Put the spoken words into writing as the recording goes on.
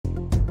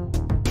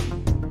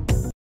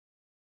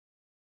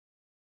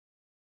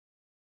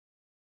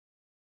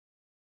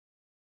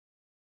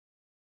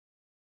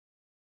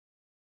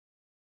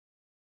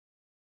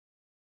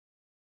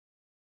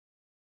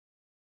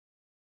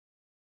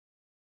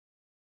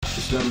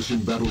Establishing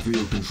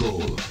battlefield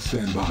control.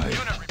 Stand by.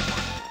 Unit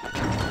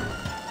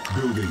report.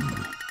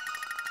 Building.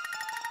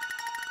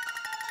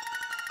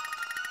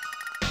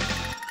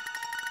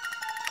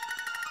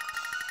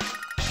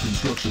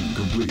 Construction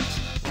complete.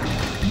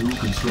 New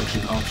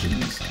construction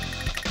options.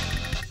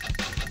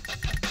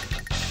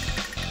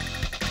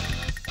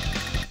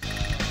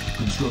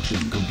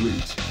 Construction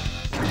complete.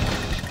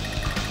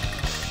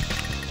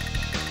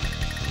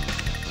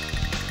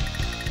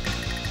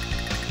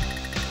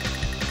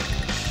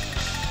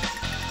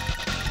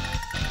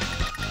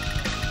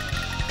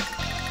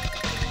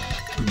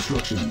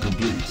 Construction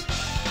complete.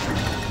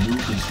 New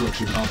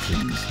construction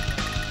options.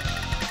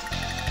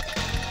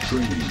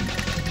 Training.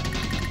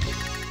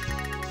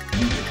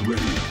 Unit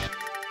ready.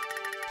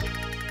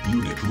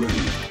 Unit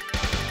ready.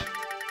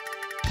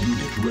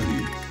 Unit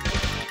ready.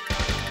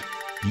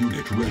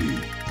 Unit ready.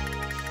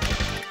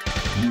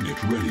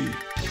 Unit ready.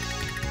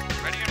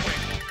 Ready and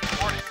waiting.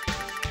 Reporting.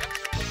 Yes,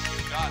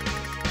 you got it.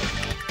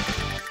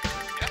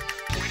 Yes,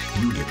 waiting.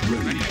 Unit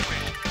ready. Ready and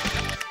waiting.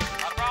 Yes,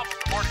 not a problem.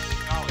 Reporting.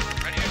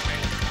 Acknowledged. Ready and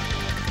waiting.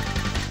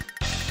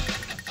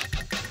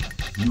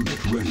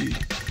 Unit ready.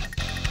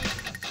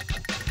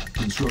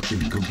 Construction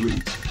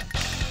complete.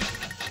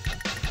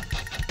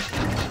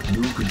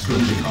 New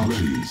construction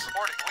options.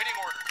 Reporting. Waiting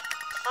order.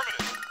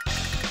 Affirmative.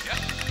 Yes,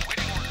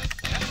 waiting order.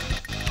 Yes,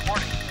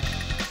 reporting.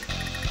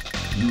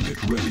 Unit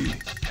ready.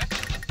 Yes,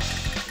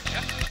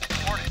 yes,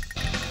 reporting.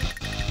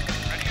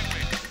 Ready and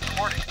waiting.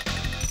 Reporting.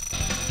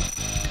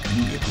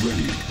 Unit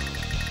ready.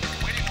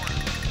 Waiting order.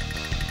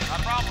 Not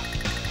a problem.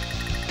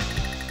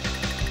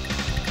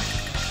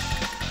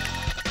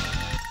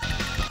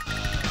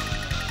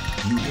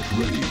 Unit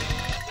ready.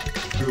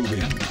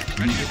 Building.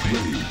 Unit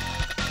ready.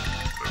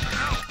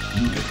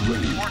 Unit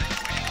ready. Reporting.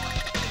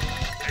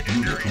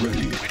 Unit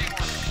ready. Waiting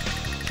order.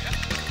 Yes.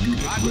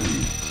 Unit ready.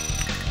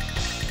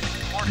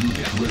 Reporting. Unit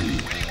Yes. ready.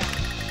 Waiting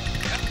order.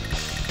 Yes.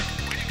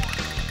 Waiting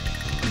order.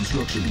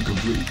 Construction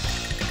complete.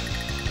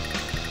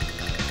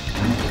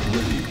 Unit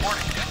ready.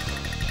 Reporting. Yes.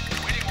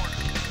 Waiting order.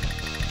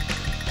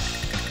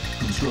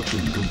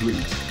 Construction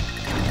complete.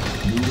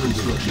 New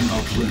construction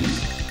options.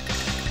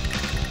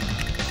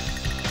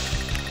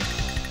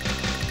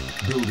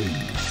 Building.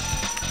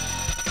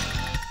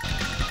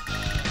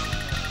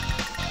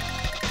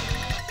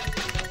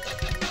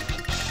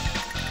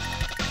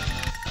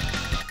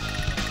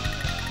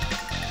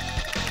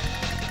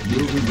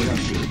 Building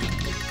captured.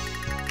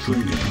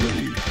 Training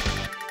ready.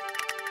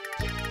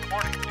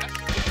 Reporting. Yes.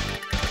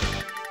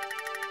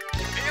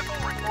 Vehicle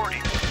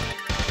reporting.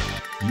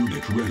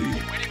 Unit ready.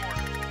 Waiting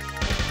order.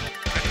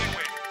 Ready and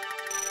waiting.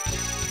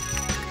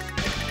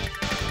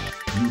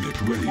 Unit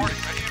ready.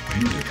 Reporting. Ready and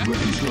waiting. Unit Yes.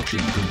 ready.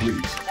 Construction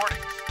complete.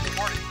 Reporting.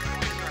 Reporting. Right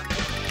away, sir.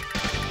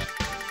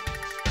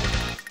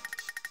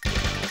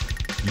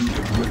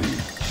 Unit ready.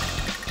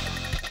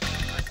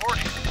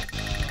 Reporting.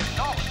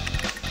 Acknowledged.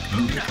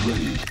 Unit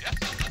ready. Yes.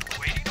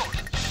 Waiting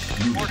order.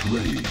 Unit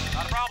ready.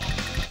 Not a problem.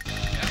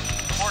 Yes.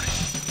 Reporting.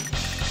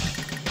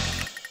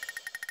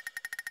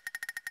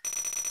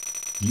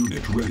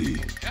 Unit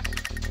ready. Yes.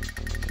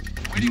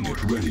 Waiting Unit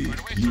order. ready. Right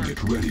away, Unit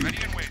sir. ready. Ready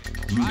and waiting.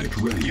 Unit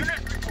ready. Unit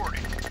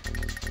reporting.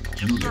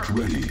 Yes, Unit sir.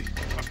 ready.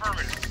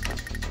 Affirmative.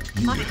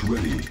 Unit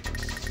ready.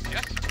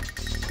 Yes,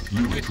 sir.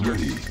 Unit sir.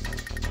 ready.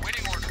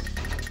 Waiting order.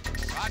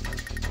 Roger.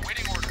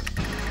 Waiting order.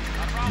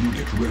 Not a problem.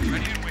 Unit ready.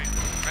 Ready and waiting.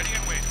 Ready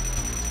and waiting.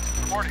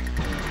 Reporting.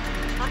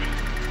 Affirmative.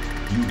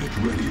 Unit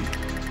ready.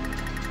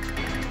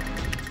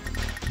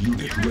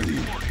 Unit ready.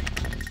 Reporting.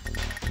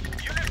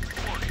 Unit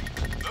reporting.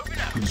 Moving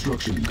out.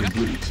 Construction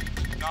complete.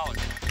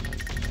 Acknowledged.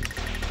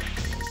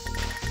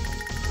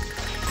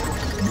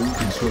 New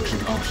construction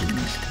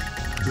options.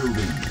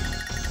 Building.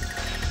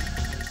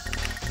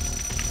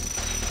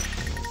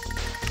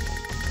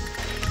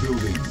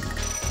 Building.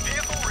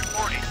 Vehicle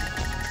reporting.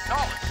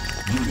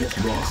 Acknowledged. Unit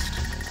lost.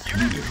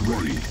 Unit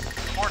ready.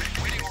 Reporting.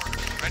 Waiting order.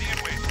 Ready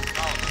and waiting.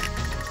 Acknowledged.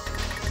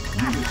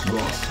 Unit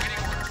lost.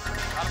 Waiting order.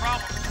 Not a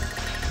problem.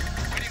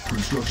 Waiting order.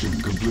 Construction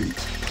complete.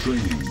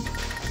 Training.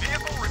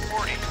 Vehicle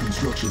reporting.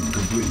 Construction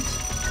complete.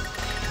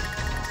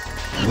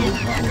 Low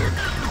power.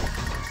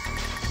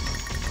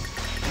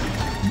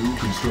 New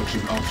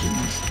construction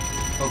options.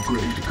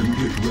 Upgrade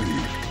complete.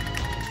 Ready.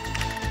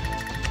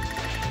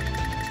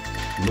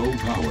 Low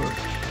power.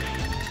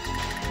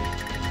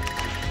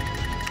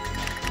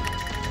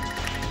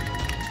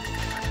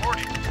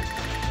 Reporting.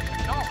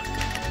 Acknowledged.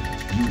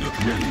 Unit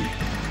ready.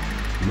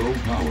 Low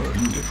power.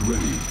 Unit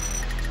ready.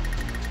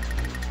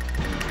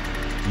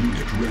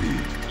 Unit ready.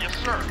 Yes,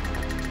 sir.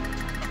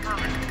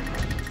 Affirmative.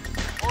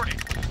 Reporting.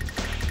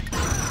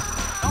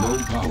 Low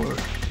power.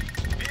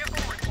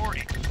 Vehicle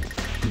reporting.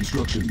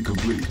 Construction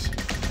complete.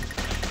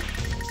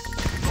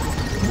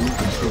 New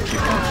construction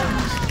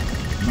options.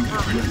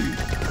 Unit ready.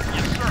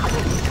 Yes, sir.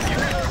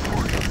 Unit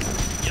reporting.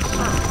 Yes,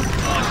 sir.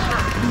 Yes, sir.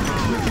 Unit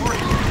ready.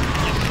 Reporting.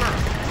 Yes, sir.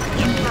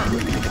 Yes, sir.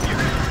 Ready. Unit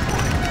reporting.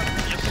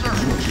 Yes, sir.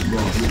 Construction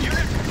lost.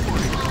 Unit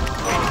reporting.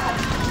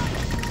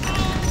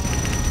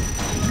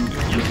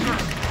 Unit Yes, ready. sir.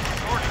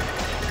 Reporting.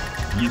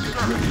 Yes, Unit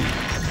sir. ready.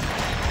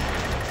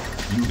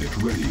 Unit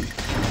ready.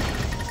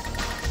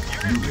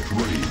 Unit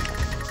ready.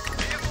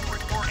 Vehicle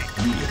reporting.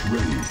 Unit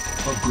ready.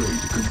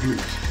 Upgrade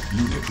complete.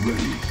 Unit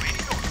ready.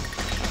 Waiting orders.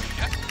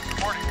 Yes,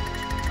 reporting.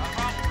 Not a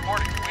problem.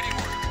 Reporting. Waiting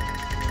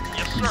orders.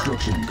 Yes, sir.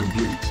 Construction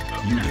complete.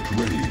 Unit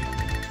ready.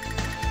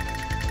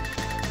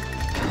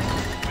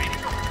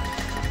 Waiting orders.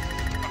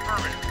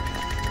 Affirmative.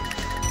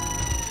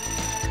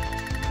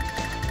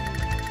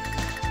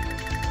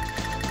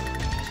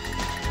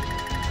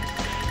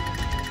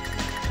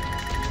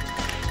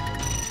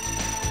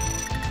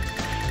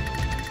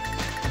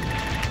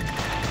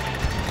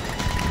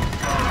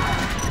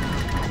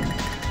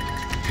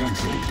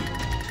 Cancelled.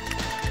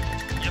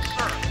 Yes,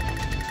 sir.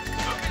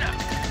 Moving out.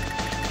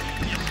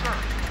 Yes, sir.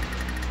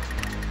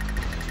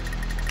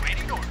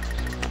 Waiting orders.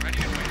 Ready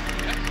and waiting.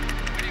 Yes.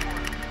 Waiting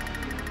orders.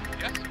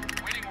 Yes.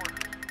 Waiting orders.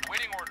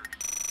 Waiting orders.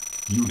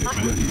 Unit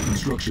Affirmative. ready.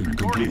 Construction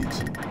Reporting.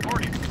 complete.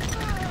 Reporting.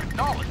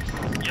 Acknowledged.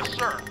 Yes,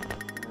 sir.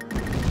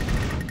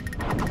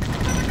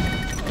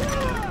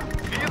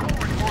 Vehicle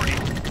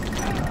reporting.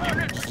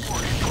 Unit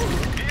reporting.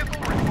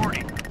 Vehicle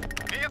reporting.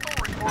 Vehicle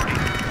reporting.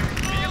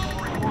 Vehicle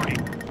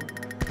reporting.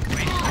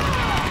 Waiting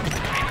orders.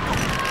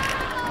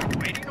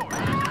 Waiting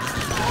orders.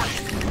 Reporting.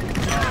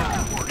 Unit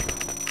reporting.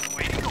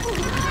 Waiting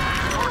orders.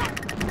 Reporting.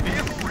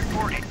 Vehicle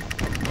reporting.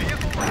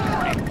 Vehicle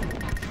reporting.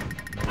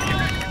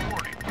 Unit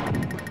reporting.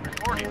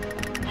 Reporting.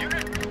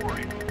 Unit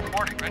reporting.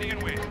 Reporting. Ready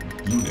and waiting.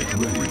 Unit Vehicle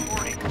ready.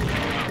 reporting.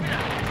 Moving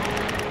out.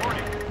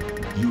 Reporting.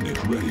 Unit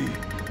ready.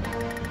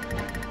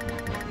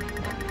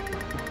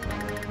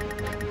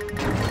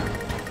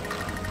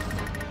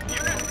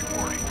 Unit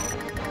reporting.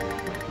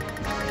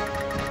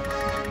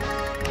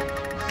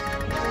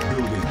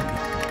 Building.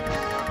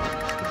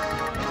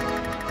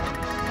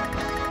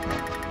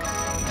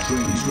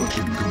 Train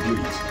construction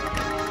complete.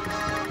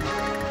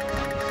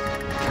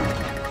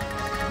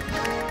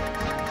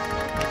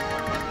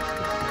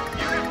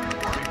 Unit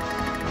reporting.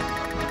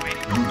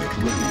 Waiting orders. Unit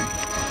ready.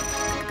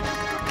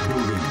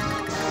 Building.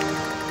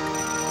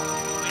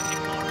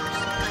 Waiting orders.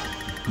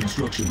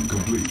 Construction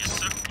complete. Yes,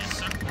 sir. Yes,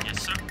 sir. Yes,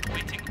 sir.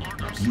 Waiting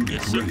orders. Unit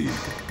Yes, sir. ready.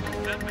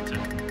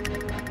 Affirmative.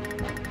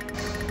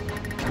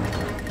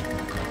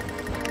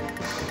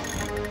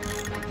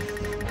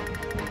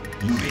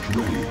 Unit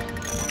ready.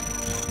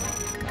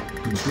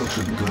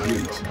 Construction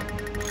complete.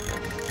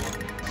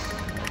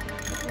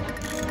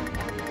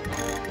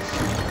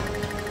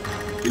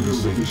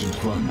 Insufficient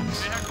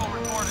funds. Vehicle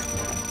reporting.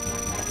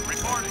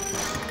 Reporting.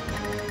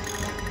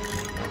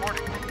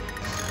 Reporting.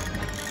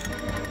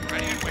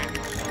 Ready and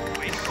waiting.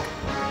 Waiting orders.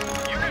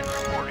 Unit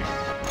reporting.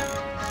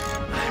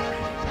 I'm ready.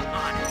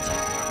 On it.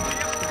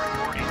 Vehicle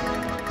reporting.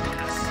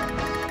 Yes.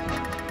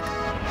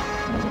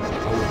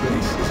 Our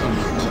base is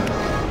under attack.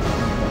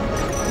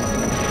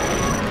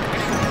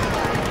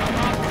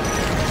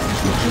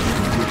 Construction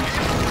complete.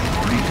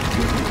 Unit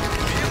ready.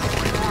 Vehicle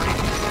reporting.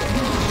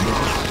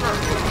 Yes, sir.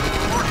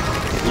 Reporting.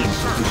 Yes,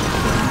 sir. Insufficient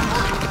funds.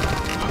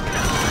 Moving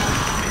out.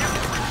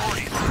 Vehicle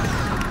reporting.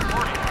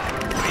 Reporting.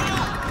 Waiting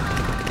orders.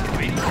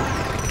 Waiting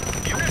orders.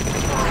 Unit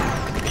reporting.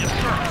 Yes,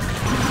 sir.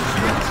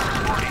 Vehicle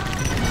reporting.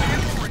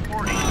 Vehicle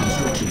reporting.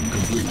 Construction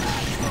complete.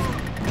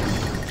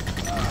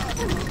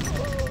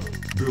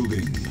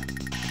 Building.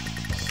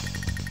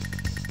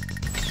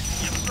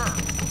 Yes, sir.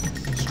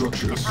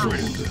 Structure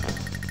sold.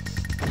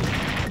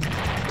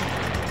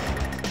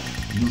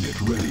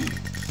 Unit ready.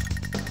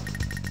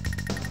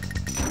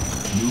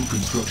 New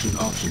construction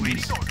options.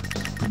 Waiting orders.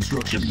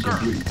 Construction Yes, sir.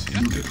 complete.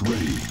 Yes. Unit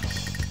ready.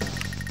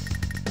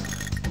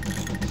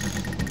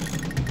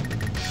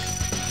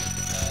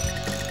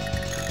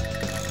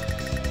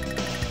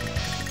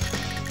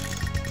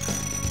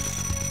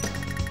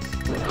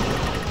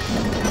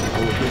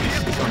 Our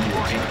base is under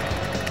attack.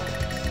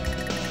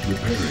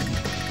 Repairing.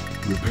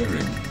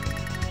 Repairing.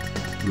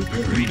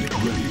 Repairing. Unit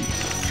ready.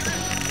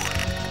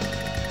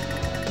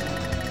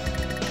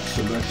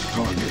 Select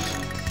target.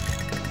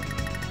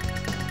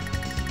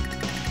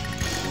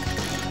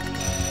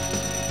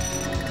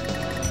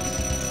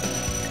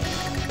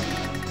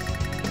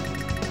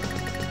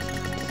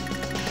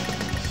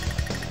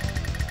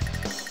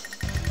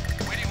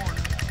 Waiting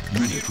orders.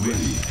 Unit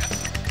ready. Yes.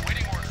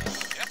 Waiting orders.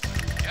 Yes.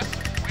 Yes.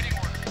 Waiting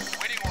orders.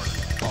 Waiting orders.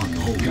 On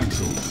hold.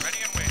 Cancelled. Ready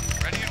and wait.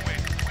 Ready and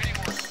wait. Waiting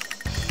orders.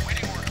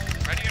 Waiting orders.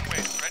 Ready and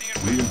wait. Ready and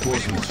wait.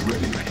 Reinforcements Waiting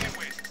orders. ready. Ready and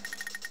wait.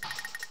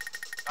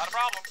 Not a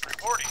problem.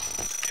 Reporting.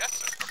 Yes,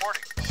 sir.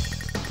 Reporting.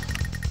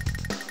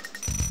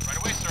 Right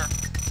away, sir.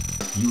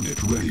 Unit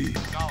ready.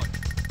 Acknowledged.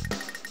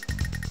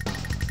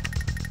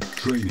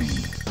 Training.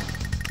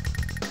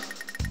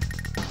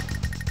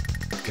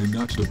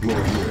 Cannot deploy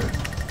here.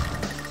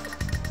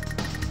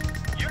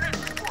 Unit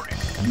reporting.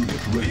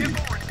 Unit ready.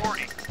 Vehicle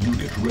reporting.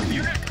 Unit ready.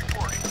 Unit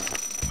reporting.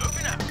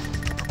 Moving out.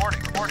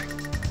 Reporting. Reporting.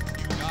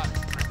 You got it.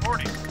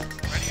 Reporting.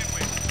 Ready and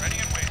wait. Ready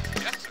and wait.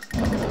 Yes, sir.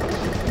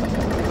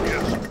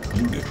 Yes.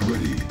 Unit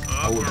ready.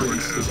 Our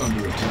base is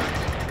under attack.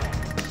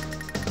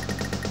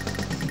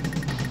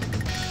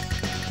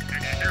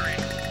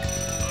 Engineering.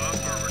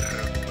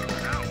 Affirmative.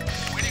 Moving out.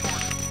 Waiting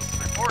orders.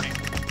 Reporting.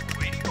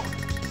 Waiting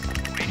orders.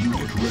 Waiting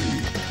Unit orders. ready.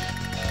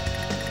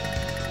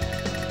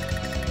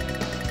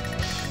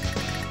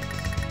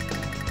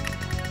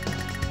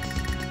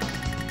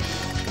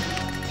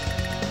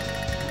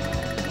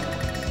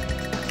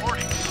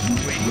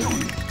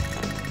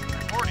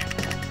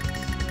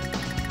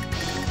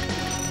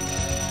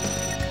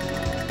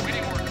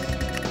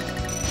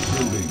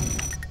 Building.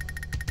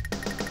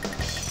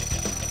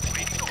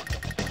 Waiting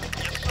orders.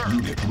 Yes, sir.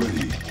 Unit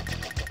ready.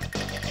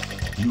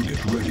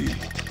 Unit ready.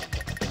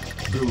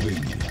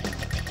 Building.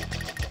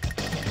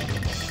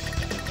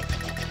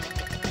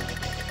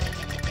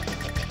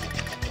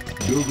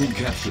 Building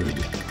captured.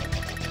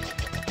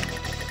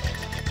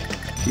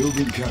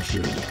 Building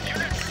captured.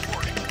 Unit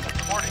reporting.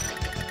 Reporting.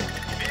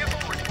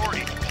 Vehicle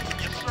reporting.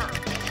 Yes, sir.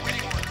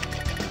 Waiting orders.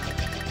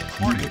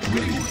 Reporting. Unit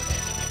ready.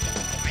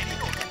 Waiting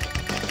orders.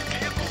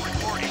 Vehicle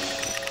reporting.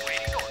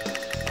 Waiting orders.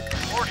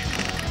 Reporting.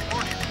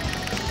 Reporting.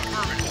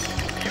 Affirmative.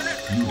 Unit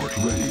Unit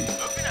reporting. ready.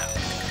 Moving out.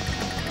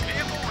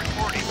 Vehicle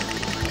reporting.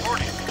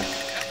 Reporting.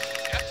 Yes,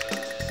 yes, sir.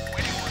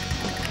 Waiting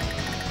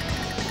orders.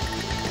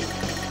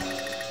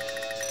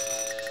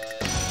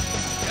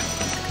 Yes,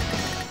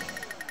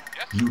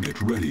 sir.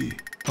 Unit ready.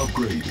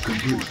 Upgrade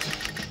complete.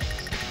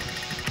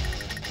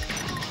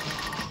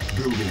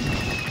 Building.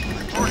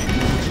 Reporting.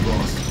 Unit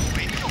lost.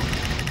 Waiting orders.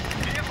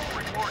 Vehicle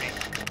reporting.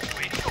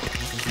 Waiting orders.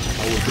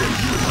 Our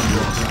base is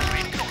under attack.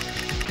 Waiting orders.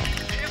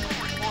 Vehicle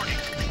reporting.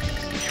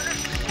 Unit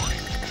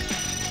reporting.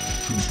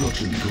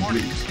 Construction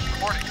Reporting. complete.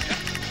 Reporting.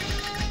 Yes.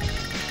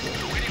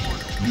 Waiting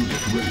orders.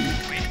 Unit ready.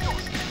 Waiting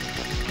orders.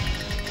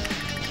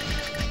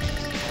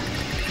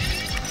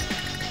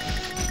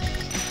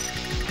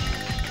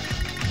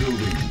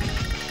 Building.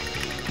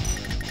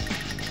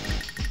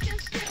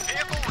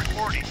 Vehicle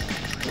reporting.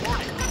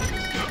 Reporting.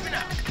 Moving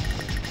out.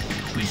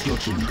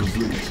 Construction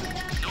complete.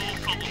 No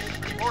problem.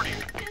 Reporting.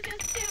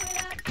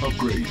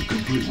 Upgrade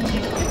complete.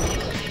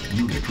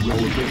 Unit ready. Our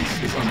base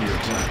is under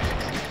attack.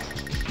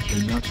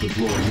 Cannot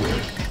deploy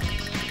here.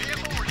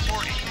 Vehicle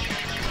reporting.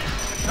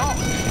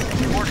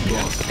 Acknowledged. Reporting.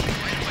 Yes. Lost.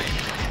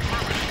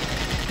 Affirmative.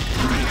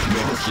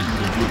 Lost and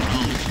complete.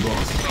 Unit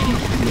lost.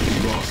 Unit ready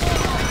lost.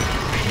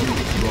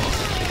 Unit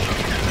lost.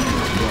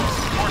 Unit lost.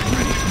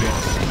 Unit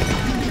lost.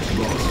 Unit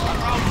lost.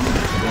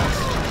 Unit lost.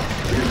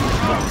 Unit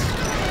lost.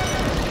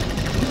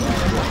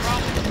 Unit lost.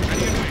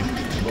 Ready and waiting.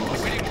 Unit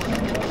lost. Waiting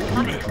orders.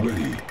 Unit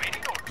ready.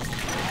 Waiting orders.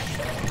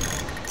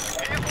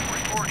 Vehicle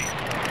reporting.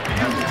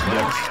 Unit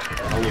lost.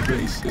 Our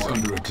base is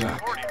under attack.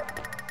 Reporting.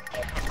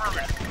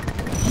 Affirmative.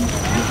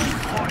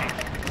 Reporting.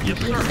 Yes,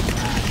 sir.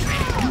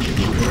 Unit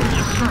ready.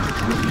 Yes, sir.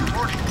 Ready.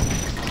 Reporting.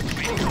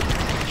 Waiting orders.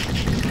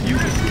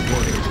 Unit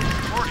reported.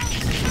 Reporting.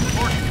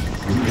 Reporting.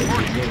 Unit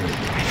Reporting. repaired.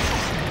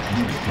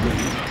 Unit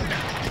ready.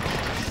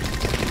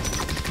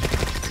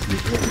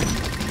 Repairing.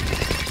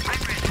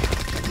 I'm ready.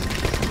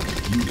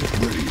 Unit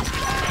ready.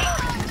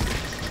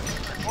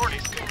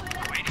 Reporting.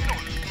 Waiting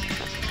orders.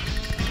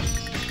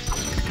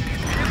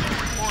 Vehicle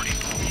reporting.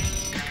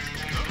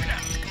 Moving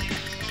out.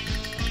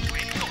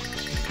 Waiting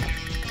orders.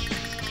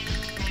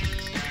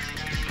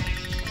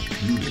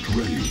 Unit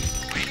ready.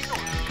 Waiting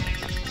orders.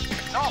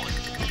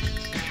 Acknowledged.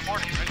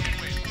 Reporting. Ready and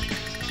waiting.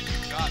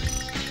 Got it.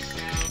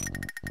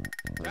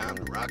 Time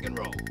to rock and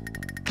roll.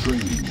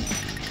 Training.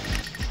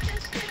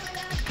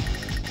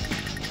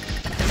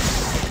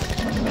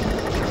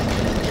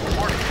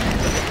 Reporting.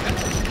 Yes,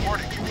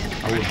 reporting.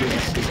 Our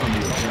base is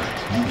under attack.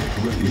 Unit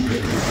ready.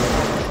 Repairing.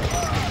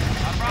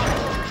 No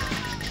problem.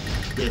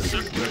 Yes,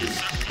 sir. Ready. Yes,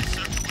 sir. Yes,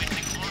 sir.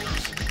 Waiting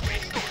orders.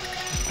 Waiting orders.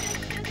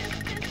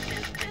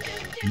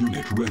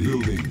 Unit ready.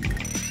 Building.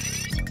 Waiting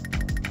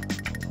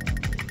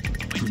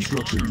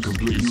Construction orders.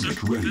 complete. Yes, Unit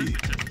sir. ready.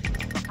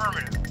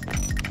 Affirmative. Affirmative.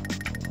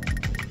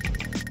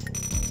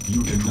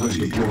 Unit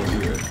ready. Deploy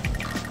here.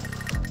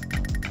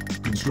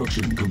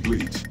 Construction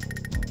complete.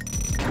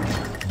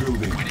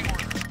 Building. Waiting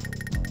orders.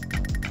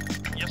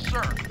 Yes,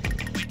 sir.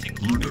 Waiting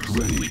Unit orders.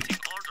 ready. Waiting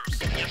orders.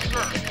 Yes,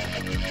 sir.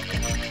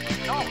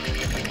 Acknowledged.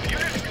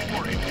 Unit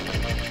reporting.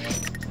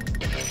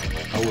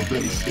 Our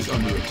base is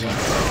under attack.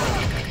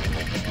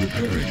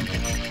 Repairing.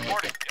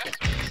 Reporting. Yes,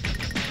 sir.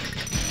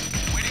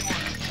 Waiting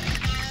orders.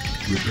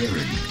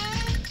 Repairing.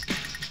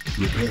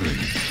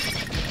 Repairing.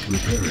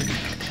 Repairing.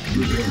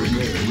 Repairing.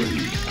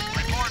 Ready.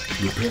 Reporting.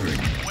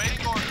 Repairing.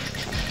 Waiting orders.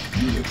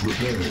 Unit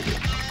repaired.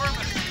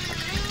 Affirmative.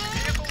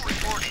 Vehicle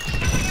reporting.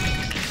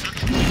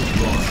 Unit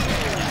lost.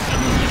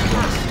 Unit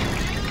lost.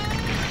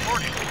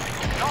 Reporting.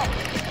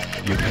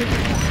 Acknowledged.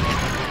 Repairing.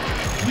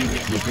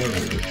 Unit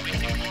repaired.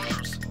 Waiting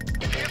orders.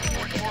 Vehicle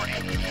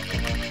reporting.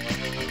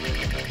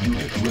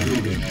 Unit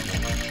rebuilding.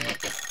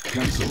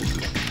 Cancelled.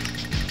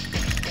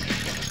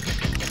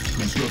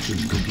 Construction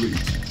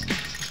complete.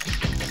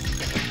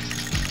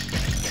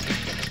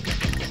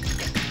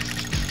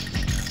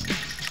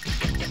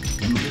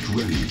 Unit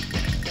ready.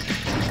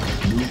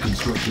 New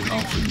construction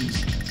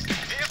options.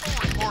 Vehicle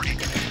reporting.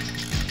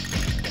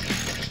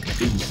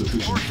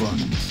 Insufficient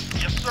funds.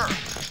 Yes, sir.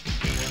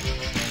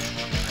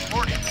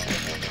 Reporting.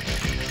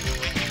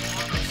 Waiting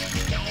orders.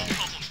 No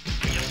problem.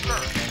 Yes, sir.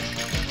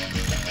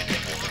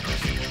 Waiting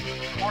orders.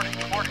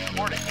 Reporting.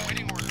 Reporting.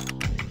 Waiting orders.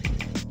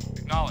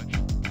 Acknowledged.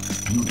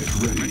 Unit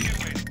Ready ready. and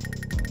waiting.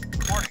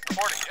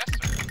 Reporting. Yes,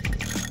 sir.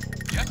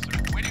 Yes, sir.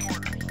 Waiting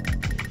orders.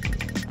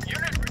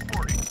 Unit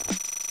reporting.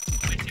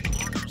 Waiting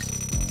orders.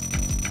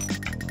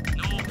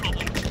 No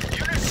problem.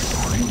 Unit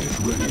reporting. Unit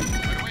ready.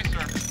 Right away,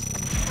 sir.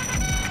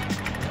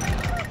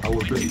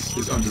 Our base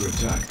is under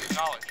attack.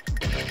 Acknowledged.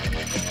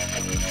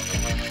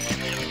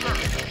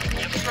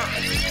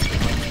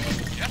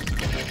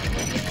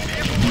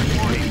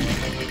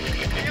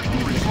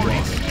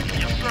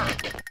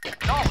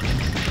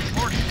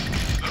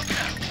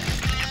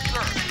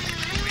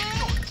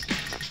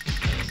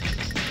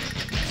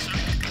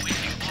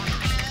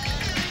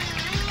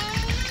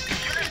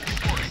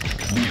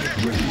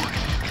 ready.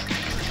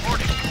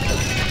 Reporting.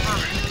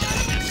 Affirmative.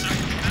 Yes, sir.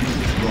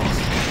 Unit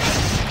lost.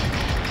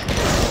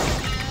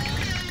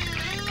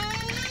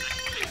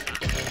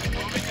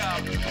 Moving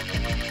out.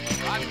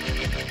 Roger.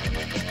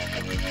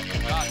 You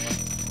got it.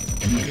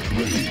 Unit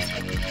ready.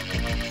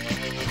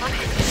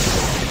 Affirmative.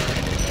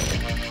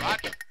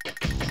 Roger.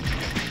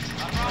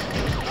 Not a problem.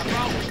 Not a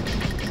problem.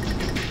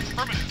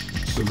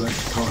 Affirmative. Select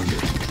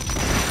target.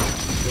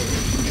 There,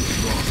 unit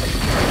lost.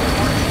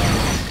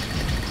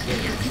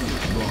 There,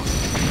 unit lost.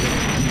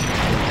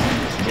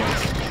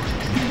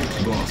 Unit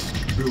lost.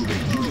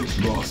 Building unit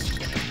lost.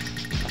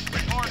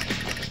 Reporting.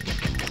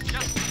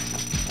 Yes, sir.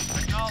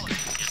 Acknowledge.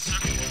 Yes, sir.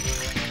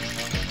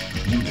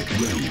 Unit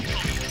ready.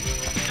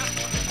 Yes,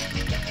 sir.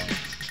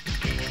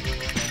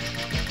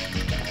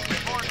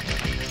 Reporting.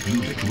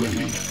 Unit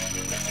ready.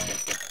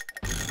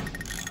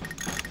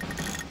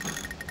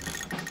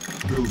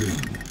 Building.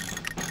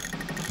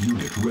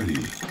 Unit ready.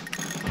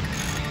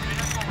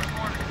 Vehicle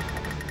reporting.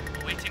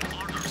 Awaiting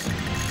orders.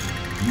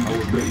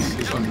 Our base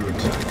is under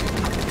attack.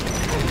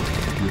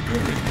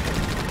 Repairing.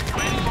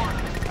 Waiting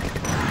order.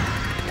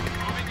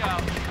 Moving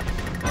out.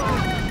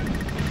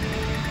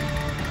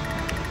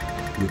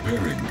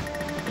 Repairing.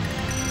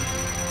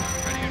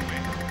 Ready and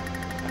waiting.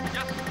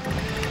 Yes, sir.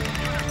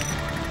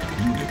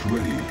 Unit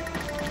ready.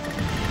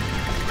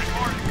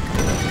 Reporting.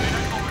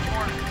 Vehicle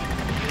reporting.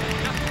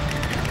 Yes, sir.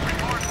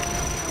 Reporting.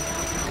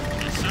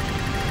 Yes, sir.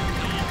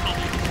 No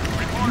problem.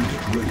 Reporting.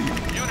 Unit ready.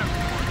 Unit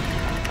reporting.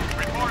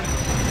 Reporting.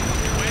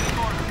 Waiting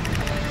order.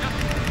 Yes,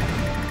 sir.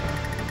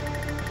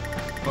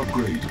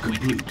 Upgrade Awaiting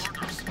complete.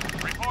 orders.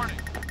 Reporting.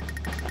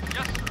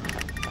 Yes, sir.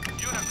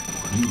 Unit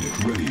reporting. Unit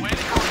ready.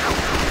 Waiting order.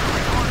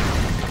 Reporting.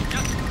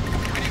 Yes, sir.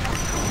 Waiting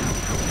order.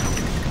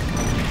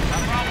 No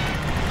problem.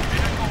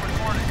 Vehicle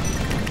reporting.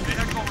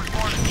 Vehicle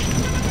reporting.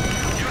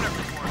 Unit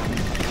reporting.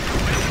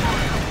 Waiting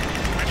order.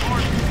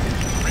 Reporting.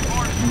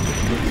 Reporting. Unit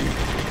ready.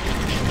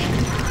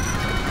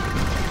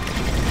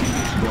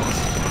 Unit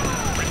lost.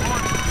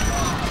 Reporting.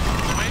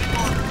 Waiting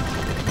order.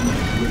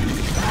 Unit ready.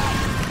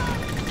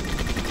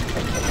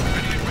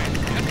 Ready and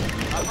waiting. Yes, sir.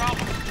 No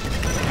problem.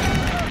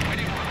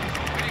 Waiting order.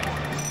 Waiting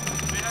order.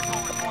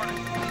 Vehicle reporting.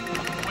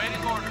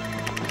 Waiting order.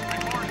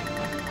 Reporting.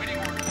 Waiting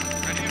order.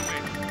 Ready and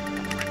waiting.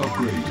 Reporting.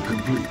 Upgrade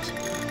complete.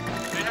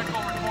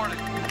 Vehicle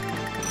reporting.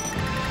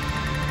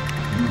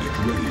 Unit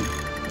ready.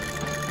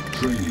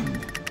 Training.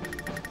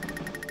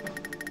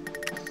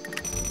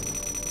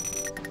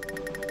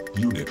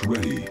 Unit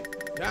ready.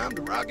 Time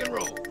to rock and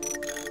roll.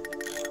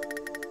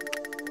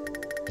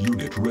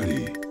 Unit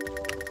ready.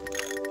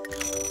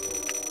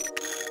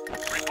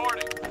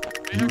 Reporting.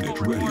 Unit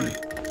Vehicle ready. reporting.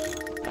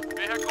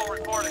 Vehicle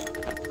reporting.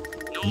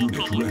 No Unit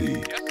problem. ready.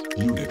 Yes, sir.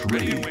 Unit Ready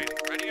ready. and waiting.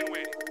 Ready and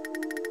waiting.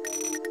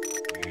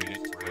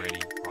 Unit ready.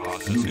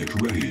 Processing. Unit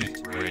ready.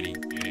 Unit ready.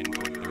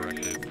 Input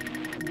directive.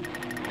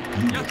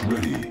 Unit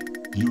ready.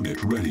 Unit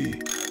ready.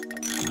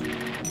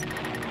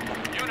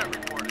 Unit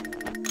reporting.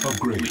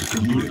 Upgrade to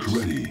unit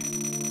ready.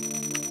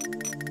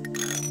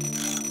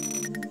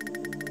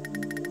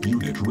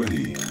 Unit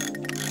ready.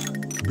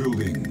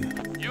 Building.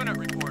 Unit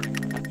reporting.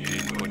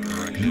 Input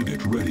directive.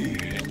 Unit ready.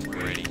 Unit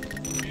ready.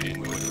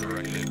 Input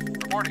directive.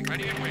 Reporting.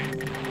 Ready and waiting.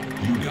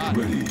 Unit Got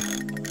it. ready.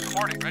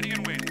 Reporting. Ready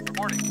and waiting.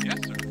 Reporting. Yes,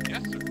 sir.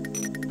 Yes, sir.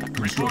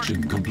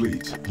 Construction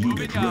complete. Unit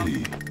Moving out.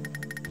 ready.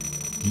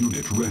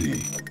 Unit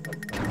ready.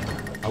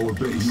 Our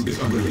base is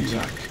under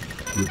attack.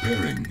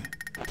 Repairing.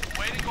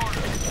 Waiting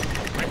order.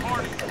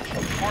 Reporting.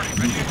 Reporting.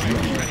 Ready and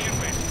waiting. Ready and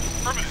waiting.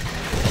 Affirmative.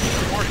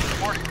 Reporting.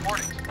 Reporting.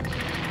 Reporting.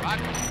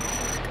 Roger.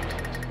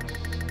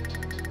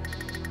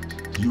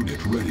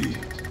 Unit ready.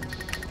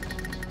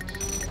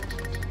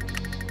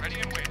 Ready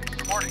and waiting.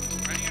 Reporting.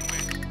 Ready and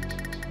waiting.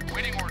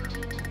 Waiting order.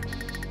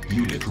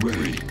 Unit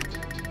ready.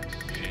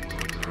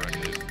 Input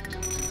directive.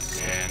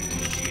 Scan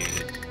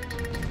initiated.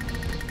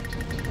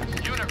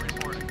 Unit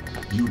reporting.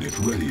 Unit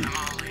ready.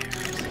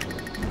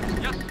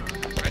 Yes, sir.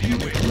 Ready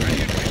and Unit waiting.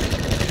 Ready and waiting.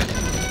 Yes,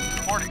 sir.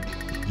 Reporting.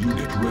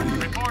 Unit ready.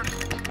 Reporting.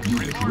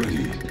 Unit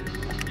ready.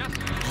 Yes,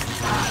 sir.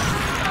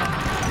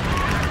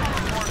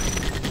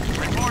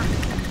 Reporting.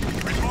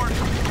 Reporting.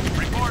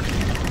 Reporting.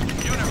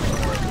 Unit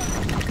reporting.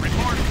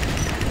 Reporting.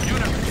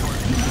 Unit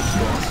reporting.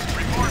 Lost.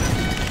 Reporting.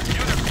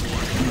 Unit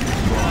reporting.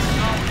 Lost.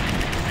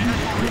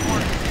 Vehicle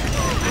reporting.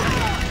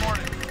 Vehicle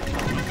reporting.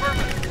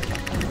 Affirmative.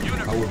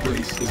 Unit Our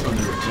base is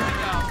under attack.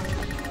 down.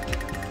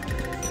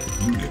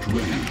 Unit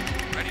ready.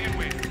 Ready and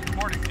waiting.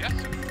 Reporting. Yes,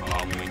 sir.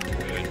 Uplink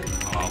good.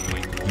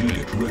 Uplink good.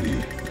 Unit ready.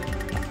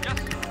 Yes,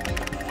 sir.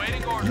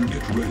 Waiting order.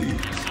 Unit ready.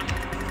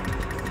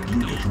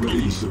 Unit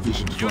ready.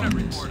 Sufficient Unit funds.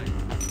 reporting.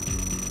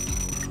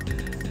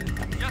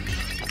 Yes, sir.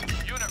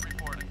 Unit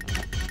reporting.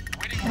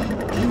 Waiting order.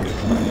 Unit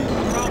ready.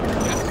 Problem.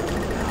 Yes, sir.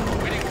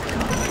 Waiting order.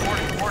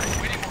 Reporting. Reporting.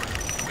 Waiting order.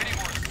 Waiting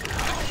order.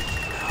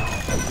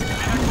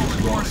 Vehicle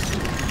reporting.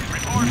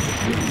 Reporting. Unit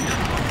ready.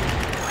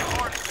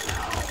 Reporting.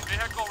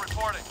 Vehicle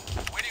reporting.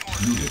 Waiting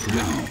order. Unit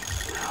ready.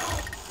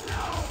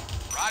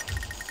 Roger.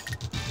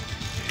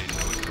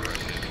 Input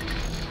directive.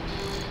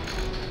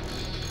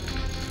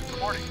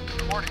 Reporting.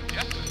 Reporting.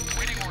 Yes, sir.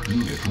 Waiting orders.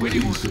 Unit ready.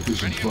 Waiting orders.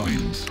 Insufficient Ready and waiting.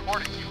 funds.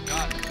 Reporting. You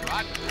got it.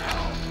 Roger.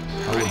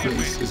 Our Ready and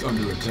base waiting. is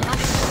under attack. No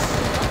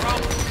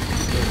problem.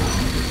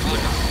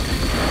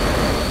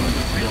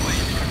 Right away,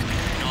 sir.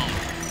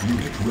 Acknowledged.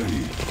 Unit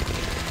ready.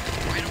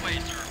 Right away,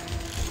 sir.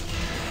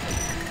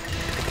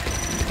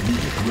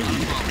 Unit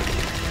ready.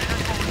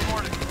 Vehicle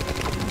reporting.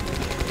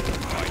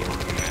 By your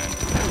command.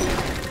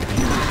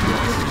 Unit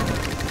lost.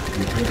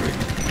 Repairing.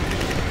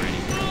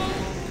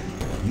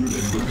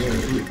 Unit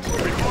repaired.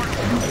 Reporting.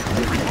 Unit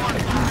ready.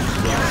 Unit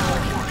lost.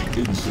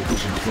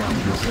 Insufficient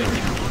funds.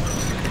 Repairing.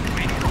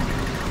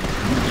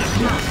 Unit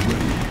lost.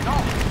 Ready. No.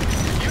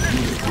 Unit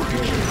Unit reporting.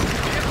 repaired.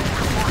 Vehicle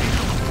reporting.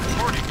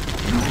 Reporting.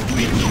 Unit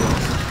ready.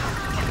 Lost.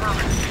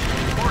 Affirmative.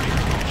 Reporting.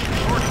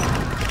 Reporting.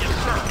 Yes,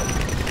 sir.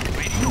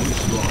 Waiting Unit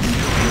orders. lost.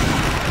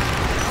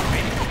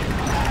 Waiting orders.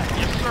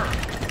 Yes, sir.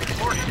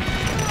 Reporting.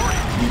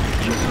 Reporting.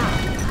 Yes, sir.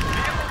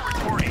 Vehicle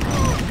reporting.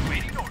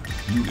 Waiting orders.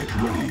 Unit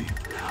ready.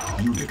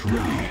 Unit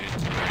ready.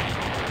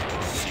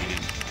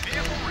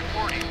 Vehicle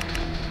reporting.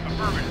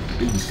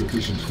 Affirmative.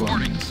 Insufficient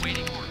Reporting. funds.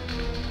 Waiting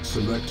order.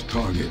 Select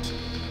target.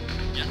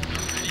 Yes, sir.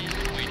 Ready.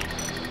 Waiting.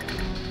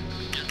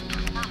 Yes, sir.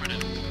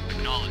 Affirmative.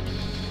 Acknowledged.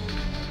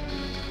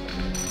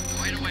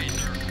 Right away,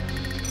 sir.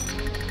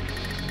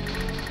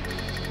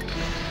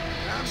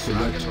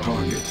 Select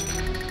target.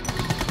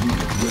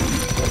 Unit ready.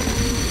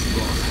 Unit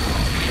lost.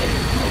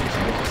 Unit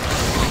lost.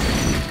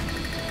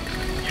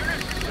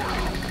 Unit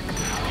reporting.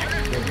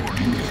 Unit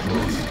reporting. Unit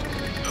lost.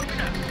 Moving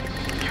out.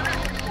 Unit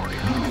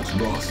reporting. Unit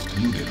lost.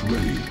 Unit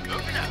ready.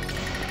 Moving out.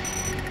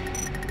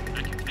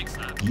 I can fix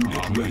that.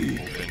 Unit ready.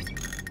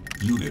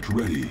 Unit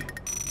ready.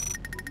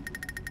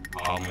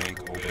 Comlink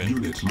open.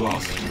 Unit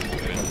lost. Comlink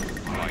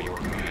open. By your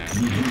command.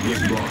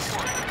 Unit lost.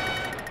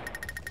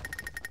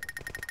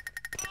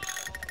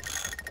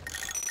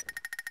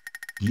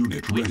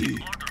 Unit ready.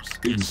 Orders.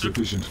 Yes, sir.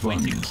 Insufficient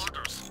Waiting funds.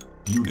 orders.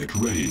 Unit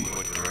ready.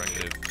 Input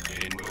directive.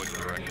 Input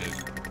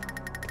directive.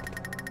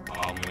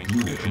 Comlink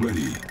Unit open.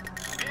 ready.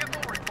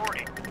 Vehicle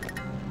reporting.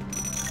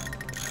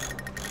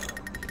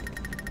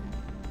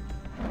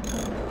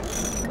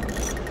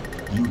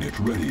 Unit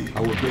ready.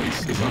 Our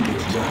base is under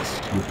attack.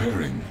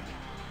 Repairing.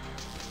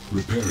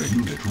 Repairing.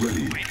 Unit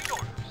ready. Waiting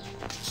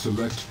orders.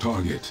 Select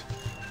target.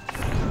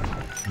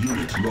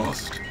 Unit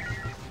lost.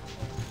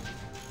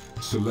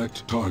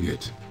 Select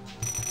target.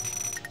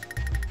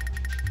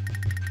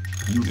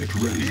 Unit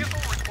ready.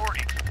 Vehicle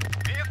reporting.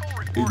 Vehicle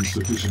reporting.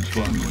 Insufficient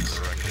funds.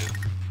 Directive.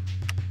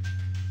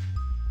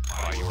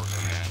 By your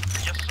command.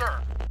 Yes,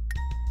 sir.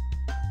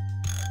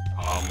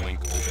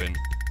 Comlink open.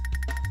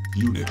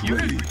 Unit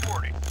Unit ready.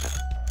 reporting.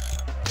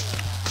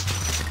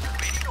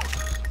 Waiting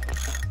orders.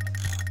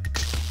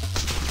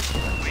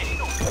 Waiting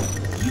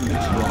orders.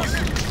 Unit lost.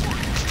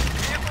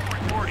 Vehicle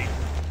reporting.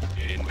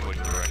 Input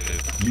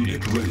directive. Unit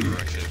Input ready.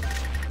 directive.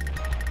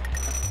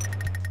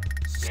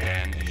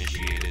 Scan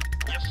initiated.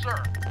 Yes,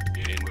 sir.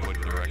 Input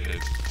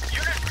directive.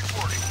 Unit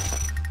reporting.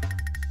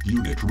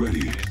 Unit ready.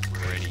 Unit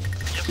ready.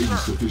 Yes, sir.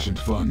 Insufficient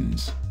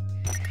funds.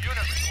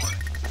 Unit reporting.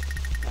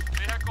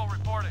 Vehicle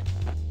reporting.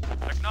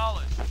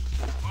 Acknowledged.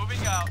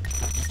 Moving out.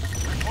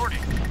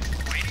 Reporting.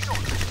 Waiting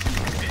orders.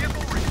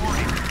 Vehicle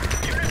reporting.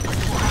 Unit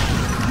reporting.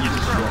 Yes,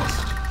 Unit sir. lost.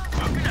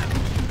 Moving out.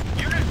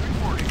 Unit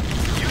reporting.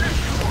 Unit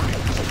reporting.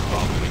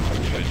 Comlink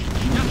open.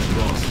 Unit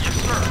lost. Yes,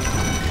 sir.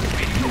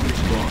 Waiting orders.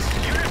 Unit lost.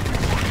 Unit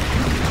reporting.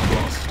 Unit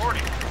lost.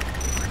 Reporting.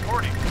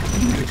 Reporting.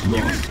 Unit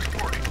Unit lost.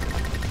 reporting.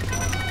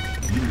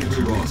 Unit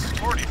lost.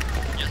 Reporting.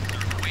 Yes, sir.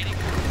 Waiting.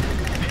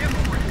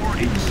 Vehicle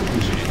reporting.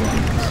 Insufficient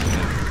funds.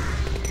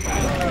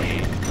 Unit ready.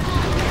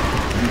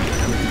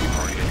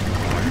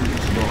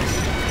 Unit lost.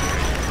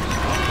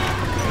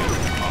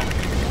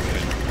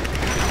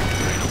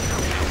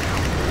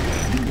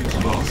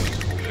 Unit lost.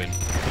 Open.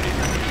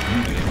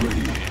 Unit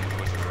ready.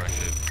 Input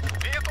directive.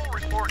 Vehicle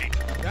reporting.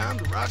 Time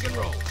to rock and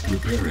roll.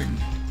 Repairing.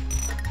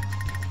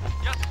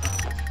 Yes,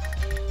 sir.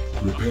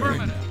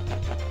 Repairing. Affirmative.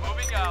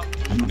 Moving out.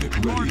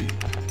 Unit ready.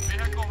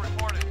 Vehicle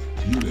reporting.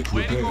 Unit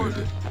Waiting repaired.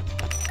 order.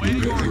 Waiting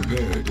Repair order.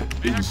 repaired.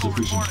 Vehicle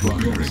Insufficient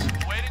reporting.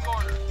 funds. Waiting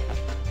order.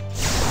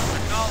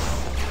 Acknowledged.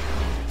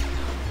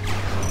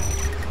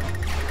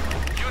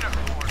 Unit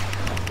reporting.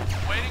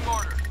 Waiting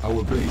order.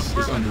 Our base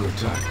is under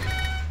attack.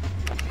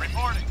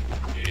 Reporting.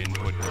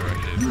 Input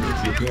directive. Unit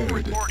Vehicle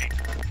repaired. reporting.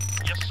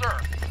 Yes, sir.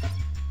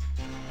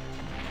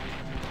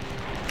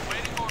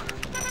 Waiting order.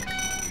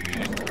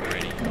 Unit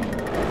ready.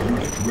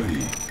 Unit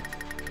ready.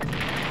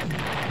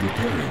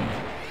 Repairing.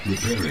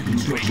 Repairing.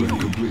 Construction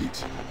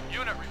complete.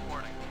 Unit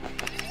reporting.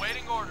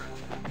 Waiting order.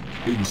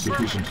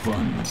 Insufficient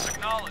funds.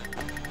 Acknowledged.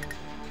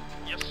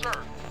 Yes, sir.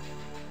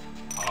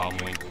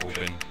 Comlink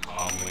open.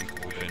 Comlink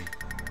open.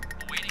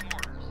 Awaiting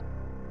orders.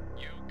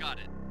 You got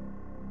it.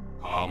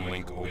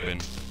 Comlink open.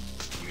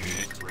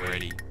 Unit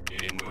ready.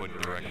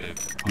 Input directive.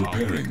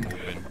 Repairing. Comlink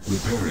open.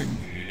 Repairing.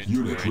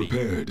 Unit ready.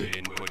 repaired.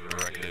 Input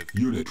directive.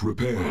 Unit By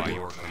repaired.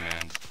 your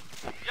command.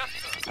 Yes,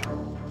 sir.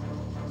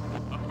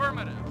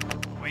 Affirmative.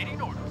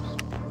 Waiting orders.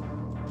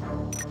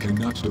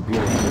 Cannot deploy.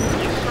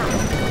 Yes,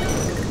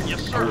 sir.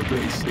 Yes, Our sir.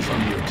 base is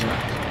under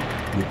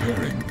attack.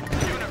 Repairing.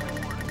 Unit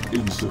reporting.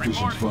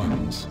 Insufficient Reporting.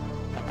 funds.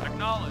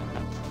 Acknowledged.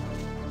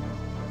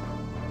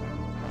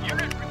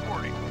 Unit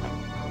reporting.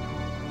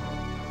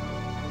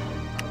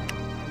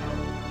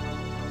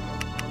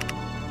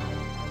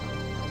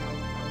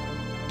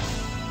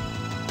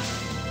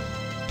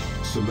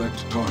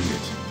 Select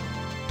target.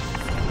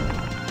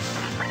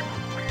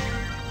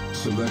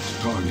 Select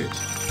target.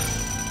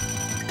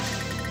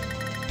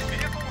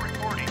 Vehicle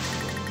reporting.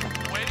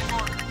 Waiting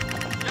order.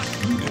 Yes,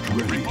 sir. Unit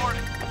ready.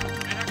 Reporting.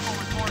 Vehicle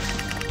reporting.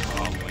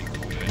 Comlink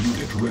open.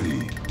 Unit ready.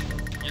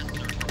 Yes,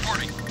 sir.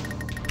 Reporting.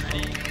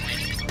 Ready and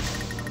waiting.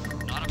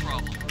 Not a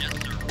problem. Yes,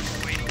 sir.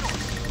 Waiting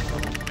order.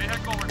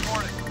 Vehicle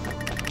reporting.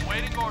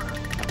 Waiting order.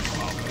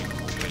 Comlink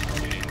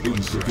open.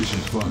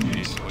 Insufficient funds.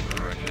 Input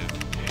directive.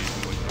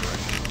 Input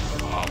directive.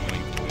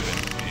 Comlink open.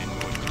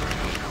 Input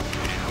directive.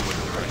 Input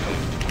directive.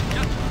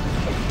 Yes, sir.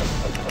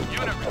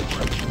 Unit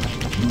reporting.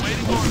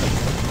 Waiting order.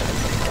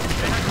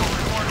 Vehicle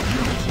reporting.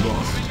 Unit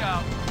lost. Moving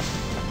out.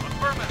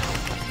 Affirmative.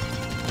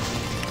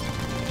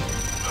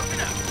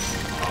 Moving out.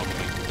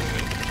 Comlink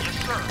open. Yes,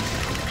 sir.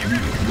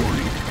 Unit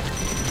ready.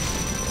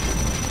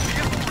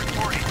 Vehicle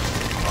reporting.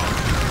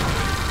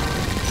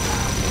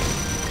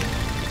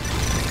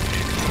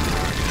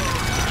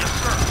 Yes,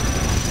 sir.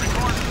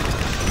 Reporting.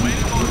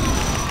 Waiting order.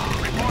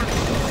 Reporting.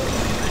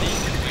 Ready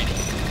and waiting.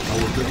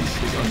 Our base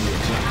is under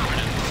attack.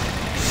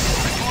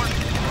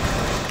 Reporting.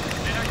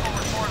 Vehicle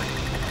reporting.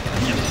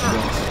 Yes, sir.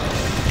 Lost.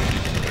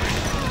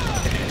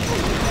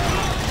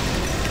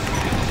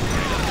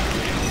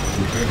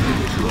 Repair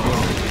unit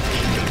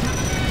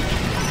lost.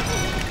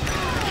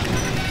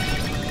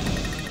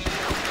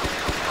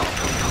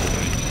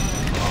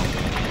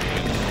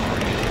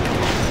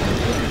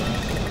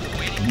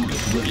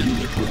 Unit ready.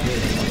 Unit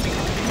repaired.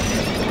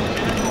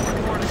 Vehicle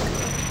reporting.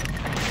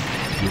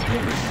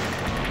 Repairing.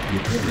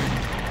 Repairing.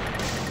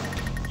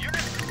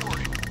 Unit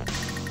reporting.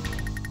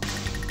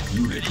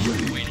 Unit Ready and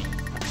ready. waiting.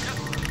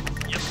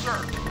 Yes, sir.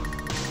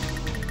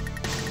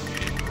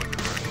 Input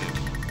directive.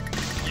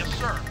 Yes,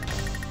 sir.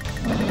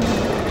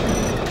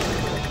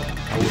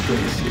 Our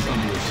base is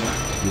under attack.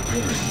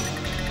 Repairing.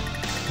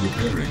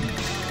 Repairing.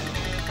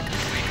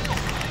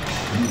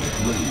 Unit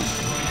ready.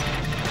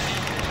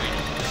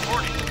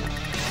 Reporting.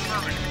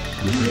 Affirmative.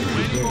 Repair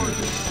Waiting repaired.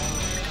 order.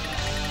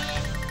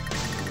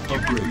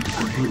 Upgrade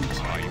complete.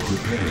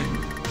 Repairing.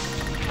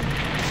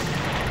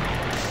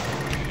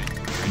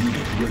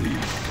 Unit ready.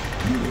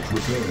 Unit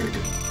repaired.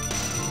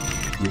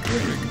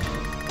 Repairing.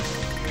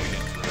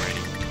 Unit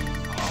ready.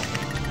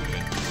 Comlink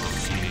open.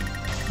 Proceeding.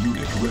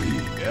 Unit ready.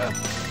 Yeah.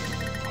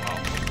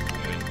 Comlink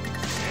open.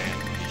 Scan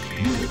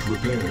initiated. Unit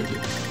repaired.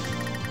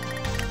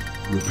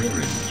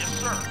 Repairing. Yes,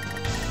 sir.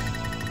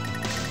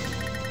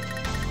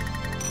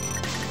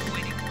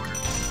 Waiting order.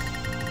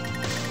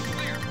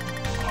 Clear.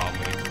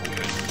 Comlink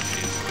open.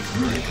 Input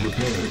Unit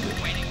repaired.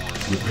 Waiting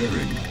order.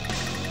 Repairing.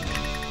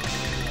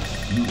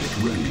 Unit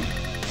ready.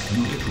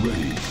 Unit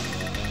ready.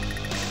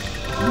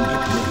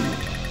 Unit ready.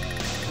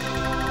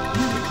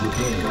 Unit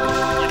repaired.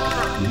 Yes,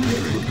 sir.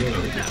 Unit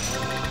repaired.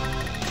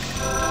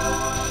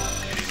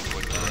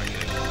 Input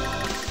directive.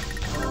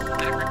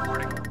 Net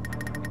reporting.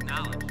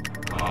 Acknowledged.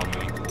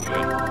 Comlink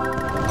open.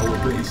 Our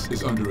base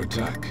is under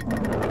attack.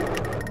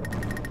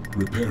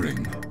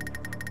 Repairing.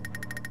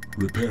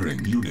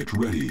 Repairing. Unit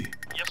ready.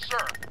 Yes,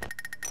 sir.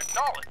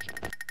 Acknowledged.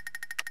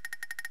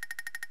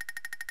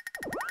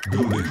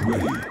 Unit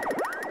ready.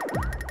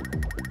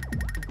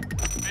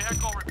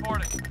 Vehicle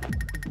reporting.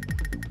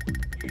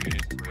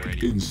 Unit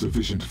ready.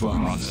 Insufficient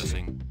funds.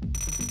 Processing.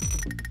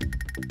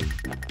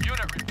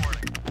 Unit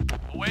reporting.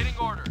 Awaiting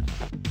orders.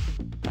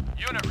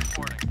 Unit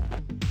reporting.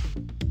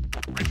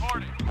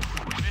 Reporting.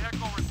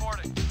 Vehicle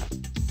reporting.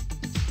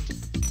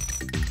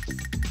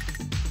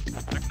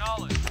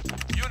 Acknowledged.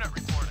 Unit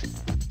reporting.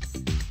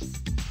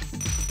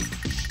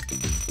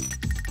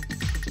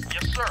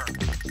 Yes, sir.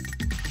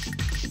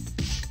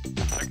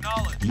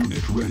 Acknowledged.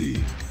 Unit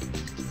ready.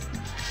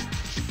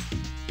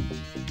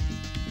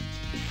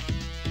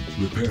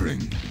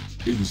 Repairing.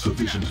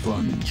 Insufficient Yes,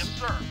 funds.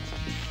 sir.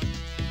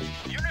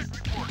 Unit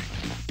reporting.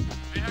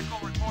 Vehicle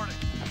reporting.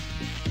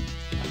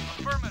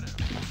 Affirmative.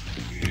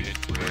 Unit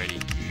ready.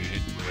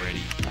 Unit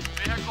ready.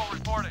 Vehicle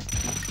reporting.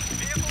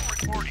 Vehicle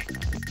reporting.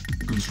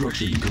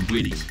 Construction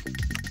complete.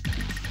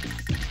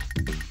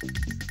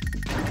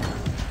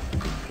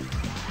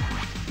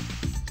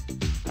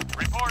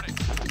 Reporting.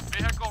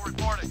 Vehicle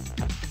reporting.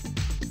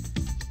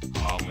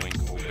 Comlink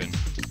open.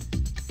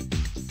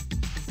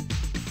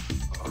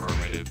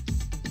 Affirmative.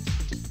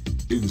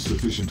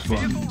 Insufficient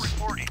Vehicle funds.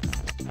 reporting.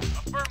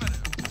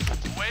 Affirmative.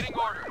 Awaiting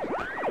order.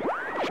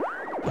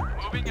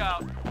 Moving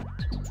out.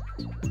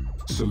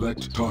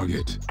 Select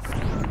target.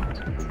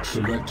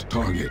 Select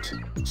target.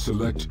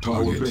 Select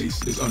target. Our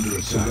base is under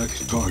attack.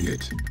 Select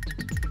target.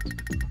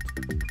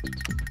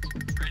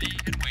 Ready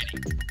and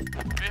waiting.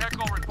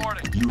 Vehicle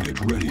reporting. Unit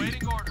ready.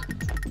 Awaiting order.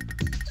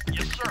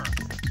 Yes, sir.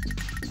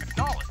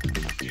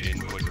 Acknowledged.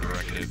 Input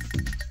directive.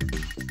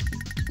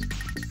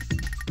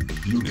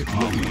 Unit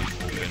ready. Comlink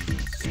open.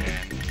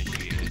 Scan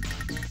initiated.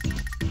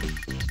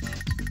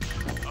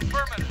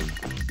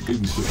 Affirmative.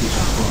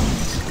 Insufficient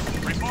funds.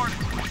 Reporting.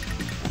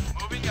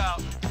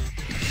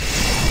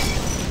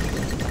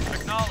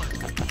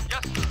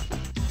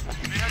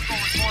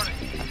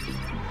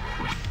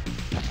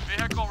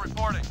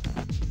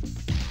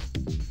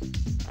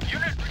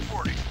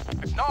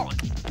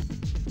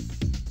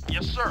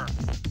 Yes, sir.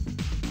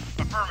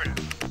 Affirmative.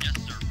 Yes,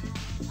 sir.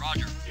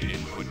 Roger.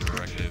 Input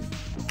directive.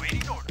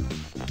 Awaiting orders.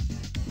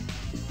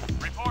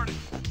 Reporting.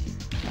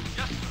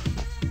 Yes, sir.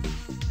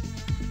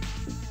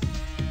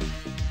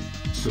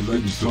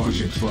 Select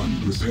target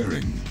fund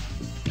repairing.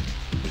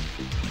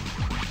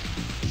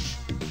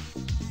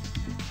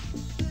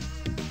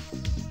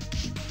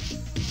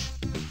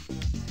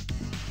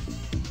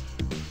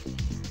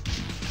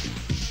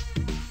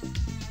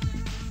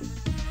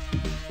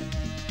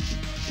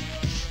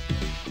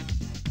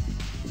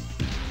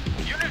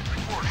 Unit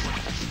reporting.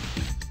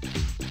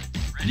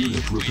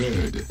 Unit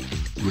repaired.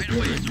 Right away,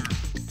 Repairing. sir.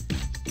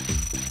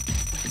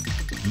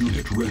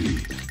 Unit ready.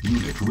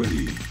 Unit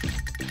ready.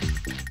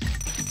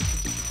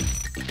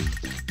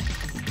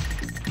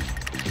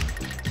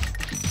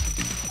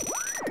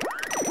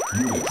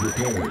 Unit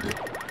repaired.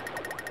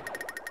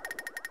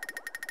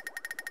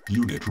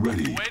 Unit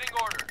ready. Awaiting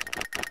orders.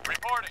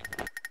 Reporting.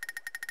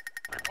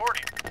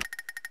 Reporting.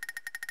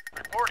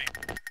 Reporting.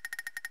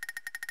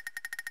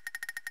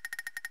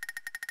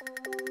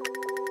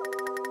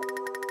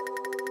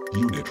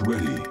 Unit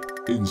ready.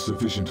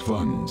 Insufficient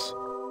funds.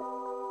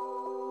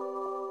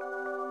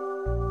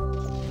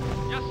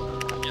 Yes, sir.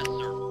 Yes,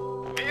 sir.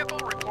 Vehicle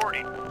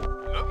reporting.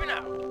 Moving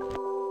out.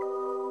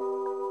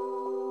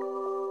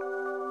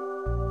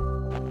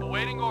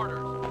 Awaiting orders.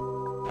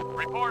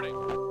 Reporting.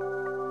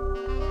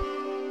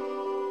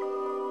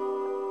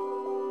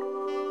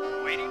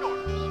 Awaiting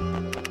orders.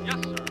 Yes,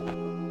 sir.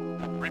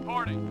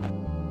 Reporting.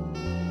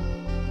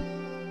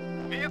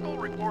 Vehicle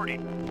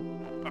reporting.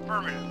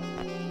 Affirmative.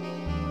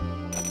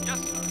 Yes,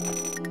 sir.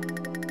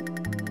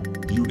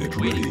 Unit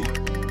ready.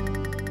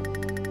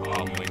 Link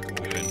open.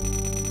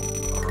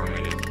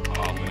 Affirmative.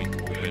 Link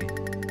open.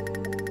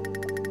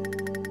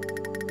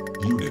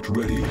 Unit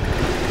ready.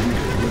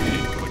 Unit ready.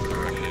 Input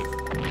directive.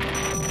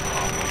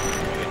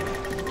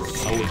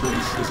 Our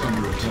base is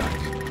under attack.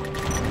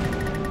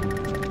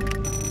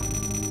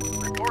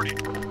 Reporting.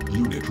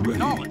 Unit ready.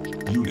 Knowledge.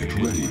 Unit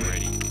ready.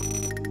 Ready.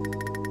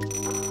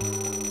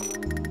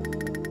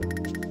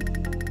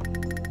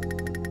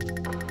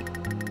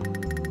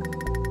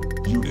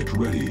 Unit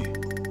ready.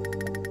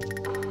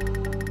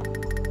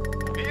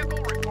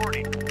 Vehicle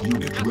reporting.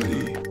 Unit Yes,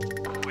 ready. sir.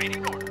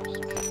 Waiting orders.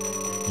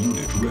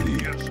 Unit ready.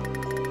 Yes, sir.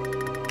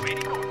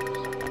 Waiting orders.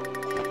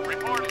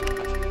 Reporting.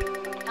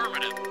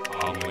 Affirmative.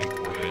 Link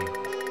open.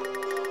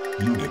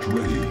 Unit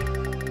ready.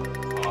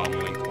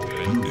 Link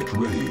open. Unit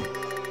ready.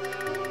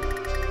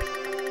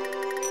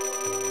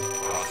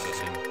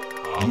 Processing.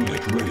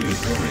 Unit ready.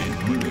 Repairing.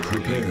 Unit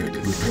repaired.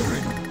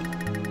 Repairing.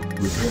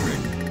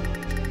 Repairing.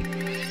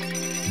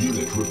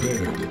 Unit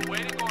repaired.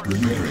 Waiting orders.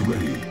 Repairing.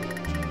 Ready.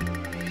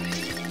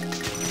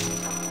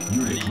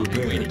 Unit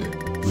repaired.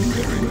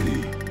 Repairing. Ready.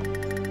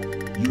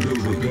 Unit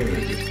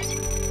repaired.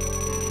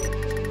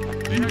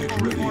 Unit Vehicle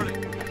ready. reporting.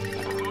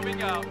 Moving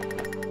out.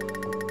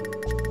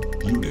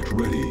 Unit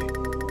ready.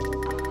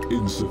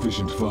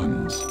 Insufficient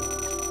funds.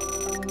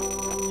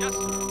 Yes,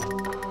 sir.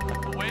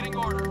 Awaiting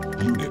order.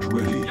 Unit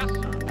ready. Yes,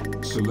 sir.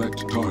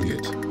 Select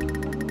target.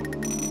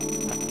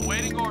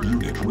 Awaiting order.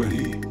 Unit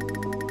ready.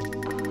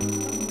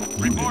 Unit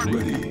Reporting.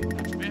 ready.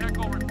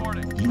 Vehicle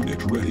reporting.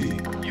 Unit ready.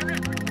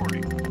 Unit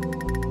reporting.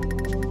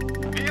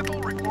 Vehicle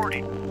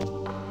reporting.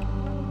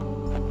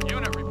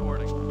 Unit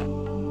reporting.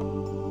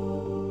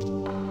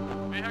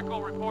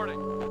 Vehicle reporting.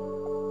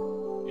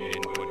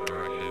 Input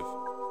directive.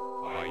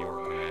 By your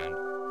command.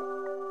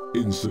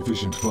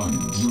 Insufficient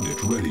funds.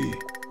 Unit ready.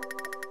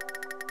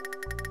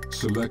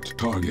 Select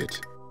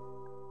target.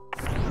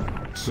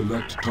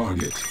 Select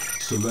target.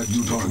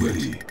 Select target.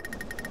 Ready.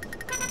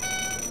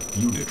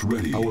 Unit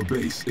ready. Our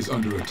base is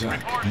under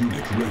attack.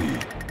 Unit ready.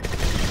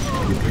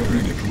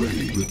 Repairing. Unit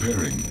ready.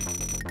 Repairing.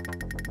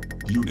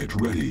 Unit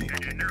ready.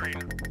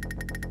 Engineering.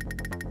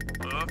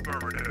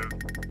 Affirmative.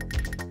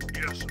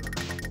 Yes, sir.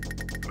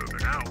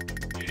 Moving out.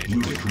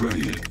 Unit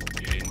ready.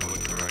 Input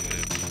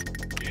directive.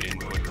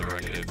 Input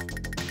directive.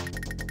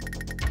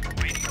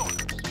 Waiting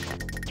orders.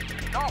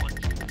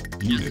 Knowledge.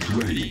 Unit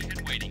ready.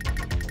 And waiting.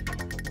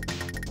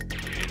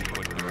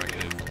 Input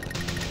directive.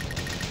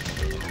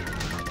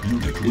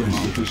 Unit ready.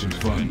 Insufficient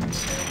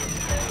funds.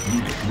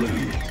 Unit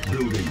ready.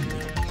 Building.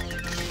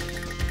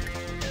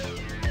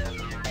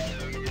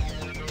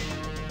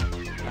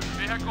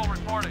 Vehicle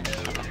reporting.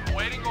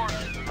 Waiting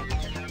orders. Link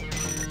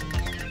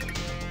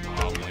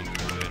open.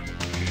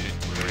 Unit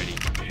ready.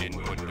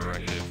 Input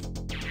directive.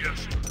 Yes,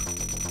 sir.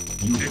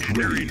 Unit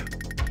ready.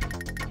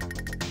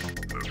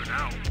 Moving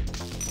out.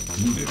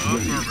 Unit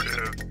ready.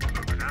 Affirmative.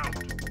 Moving out.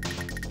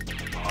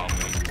 Link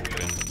open.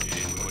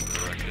 Input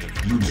directive.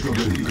 Unit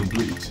ready.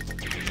 Complete.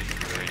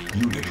 Ready.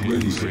 Unit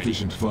ready.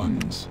 Sufficient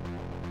funds.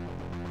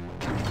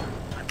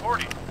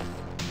 Reporting.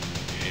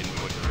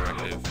 Input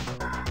directive.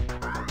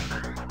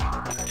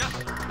 Yes,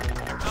 sir.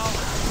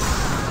 Acknowledged.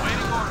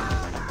 Waiting orders.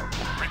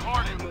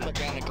 Reporting.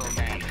 Mechanical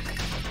man.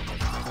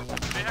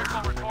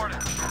 Vehicle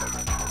reporting.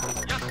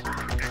 Yes, sir.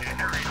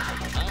 Engineering.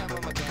 I'm a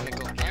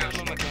mechanical man.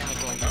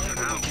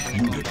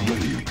 Unit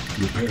ready.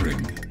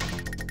 Repairing.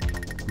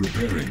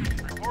 Repairing.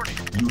 Reporting.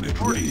 Unit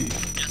ready.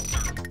 Yes,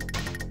 sir.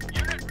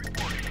 Unit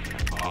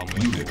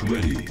Unit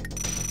ready.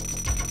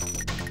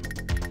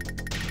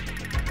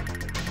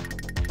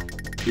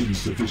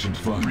 Insufficient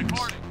funds.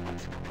 Reporting.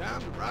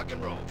 Time to rock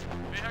and roll.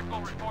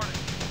 Vehicle reporting.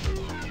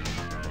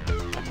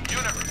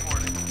 Unit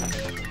reporting.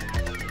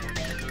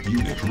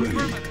 Unit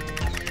ready.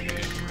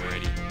 Unit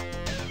ready.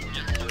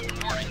 Yes, sir.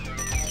 Reporting.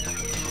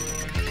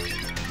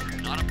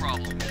 Not a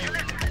problem.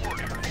 Unit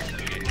reporting.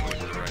 Input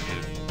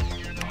directive.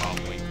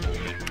 Uplink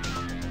open.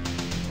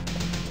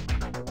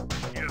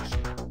 Yes,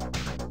 sir.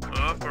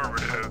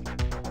 Affirmative.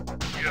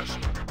 Yes, sir.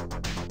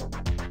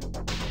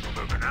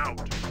 Moving out.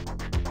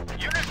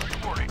 Unit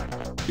reporting.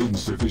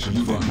 Insufficient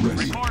funds.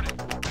 Ready. Reporting.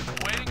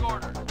 Waiting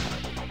order.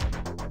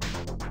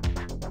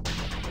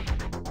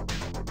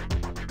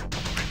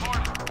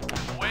 Reporting.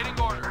 Waiting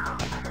order.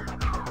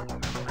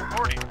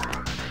 Reporting.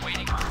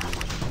 Waiting.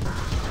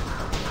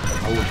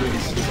 Our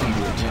base is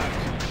under attack.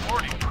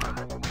 Reporting.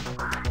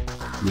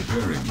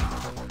 Repairing.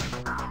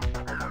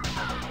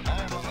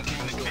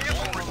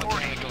 Vehicle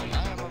reporting.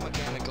 I'm a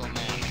mechanical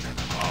man.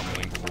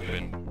 Uplink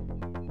open.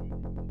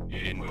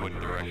 Input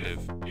directive.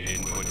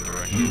 Input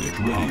directive. Unit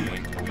ready.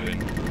 Uplink open.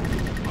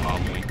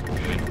 Uplink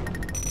open.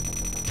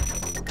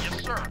 Yes,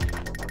 sir.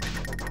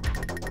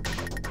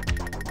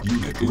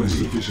 Unit ready.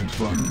 Insufficient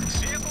funds.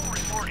 Vehicle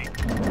reporting.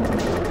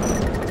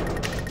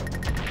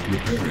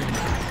 Repairing.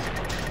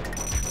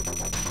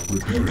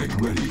 Repairing.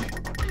 Ready.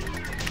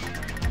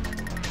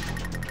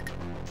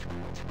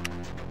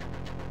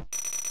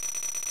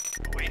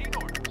 Waiting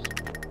orders.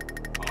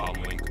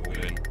 Uplink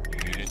open.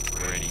 Unit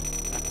ready.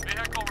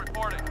 Vehicle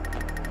reporting.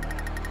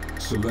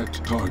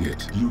 Select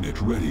target.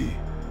 Unit ready.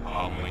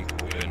 Uplink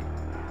open.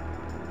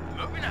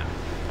 Moving out.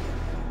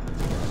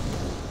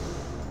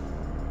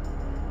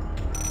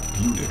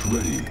 Unit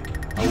ready.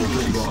 Our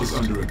base is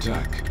under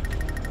attack.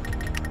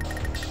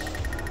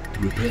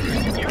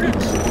 Repairing.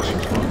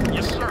 Insufficient funds.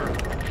 Yes, sir.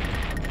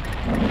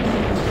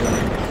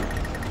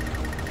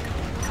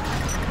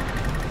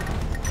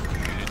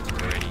 Unit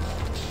ready.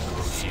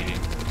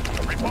 Proceeding.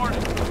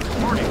 Reporting.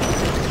 Reporting.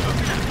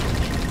 Moving out.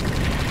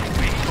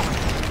 Waiting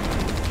orders.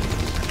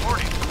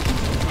 Reporting.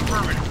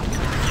 Affirmative.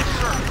 Yes,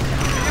 sir.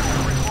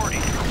 Vehicle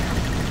reporting.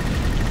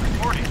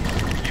 Reporting.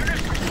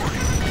 Unit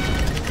reporting.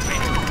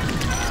 Waiting orders.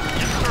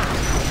 Yes, sir.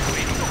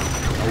 Waiting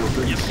orders. Our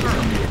base Yes, is sir.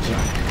 under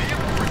attack.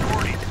 Vehicle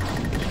reporting.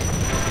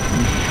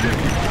 Unit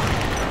ready.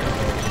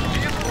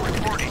 Vehicle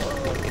reporting.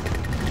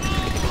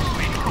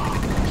 Waiting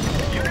orders.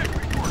 Unit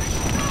reporting.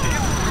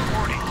 Vehicle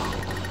reporting.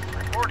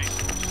 Reporting.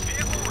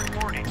 Vehicle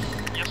reporting.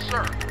 Yes,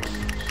 sir.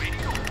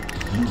 Waiting orders.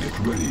 Unit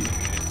ready.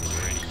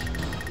 Ready.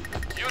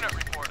 Unit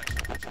reporting.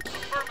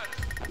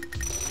 Affirmative.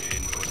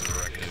 Input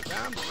directive.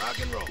 Time to rock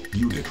and roll.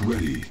 Unit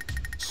ready.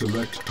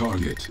 Select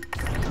target.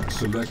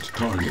 Select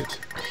target.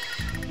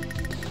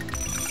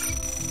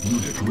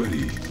 Unit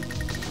ready.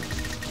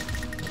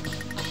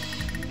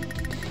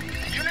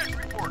 Unit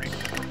reporting.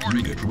 Reporting.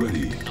 Unit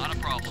ready. Not a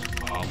problem.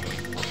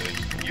 Uplink open.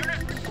 Unit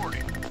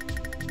reporting.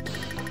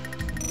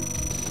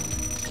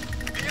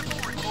 Vehicle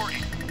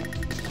reporting.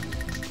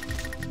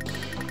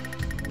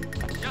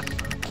 Yes,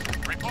 sir.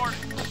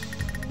 Reporting.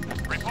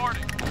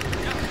 Reporting.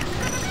 Yes,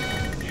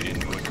 sir.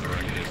 Input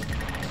directive.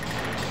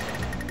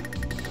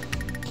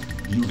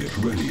 Unit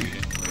ready.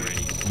 Unit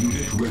ready.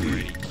 Unit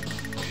ready.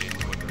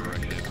 Input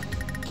directive.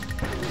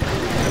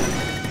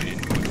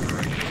 Input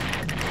directive.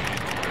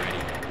 Unit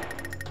ready.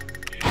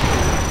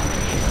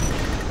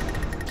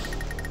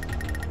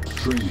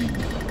 Training.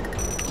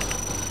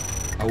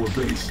 Our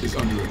base is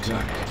under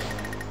attack.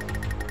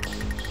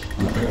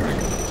 Repairing.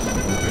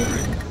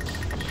 Repairing.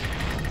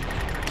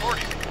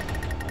 Reporting.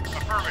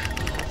 Affirmative.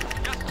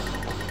 Yes, sir.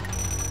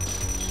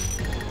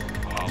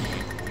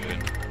 Uplink open.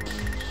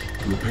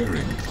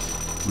 Repairing.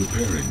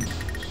 Repairing.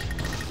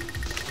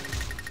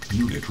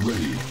 Unit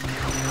ready.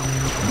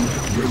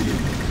 Unit ready.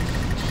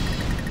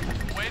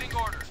 Waiting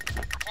orders.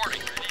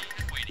 Reporting. Ready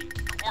and waiting.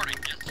 Reporting.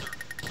 Yes, sir.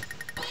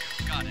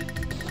 You got it.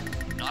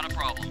 Not a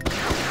problem.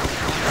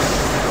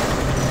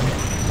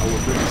 Our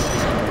base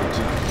is under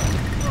attack.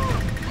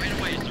 Right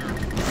away, sir.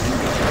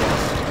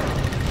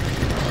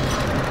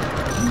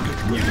 Unit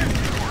ready.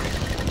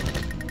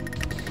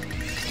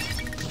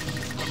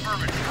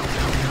 Affirmative.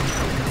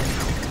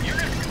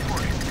 Unit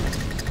reporting.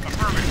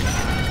 Affirmative.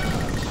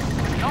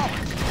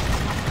 Knowledge.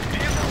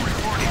 Vehicle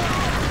reporting.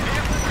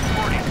 Vehicle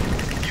reporting.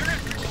 Unit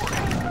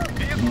reporting.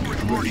 Vehicle Unit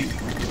reporting.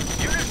 ready.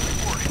 Unit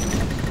reporting.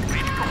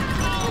 Waiting orders.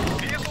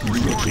 Vehicle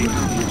Unit reporting.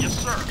 ready. Yes,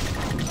 sir.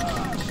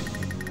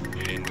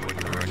 Input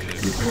directive.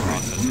 Repairing.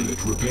 Processing. Unit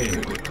repaired.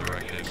 Input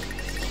directive.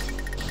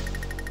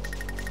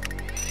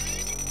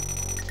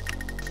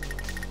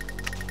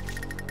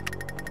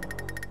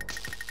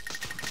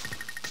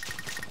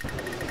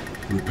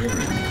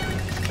 Repairing.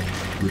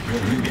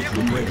 Repairing.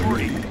 Vehicle Unit reporting.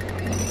 ready.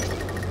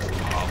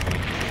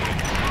 Uplink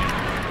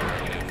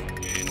open.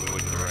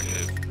 Input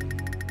directive.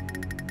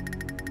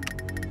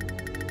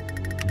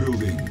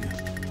 Building.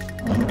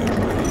 Unit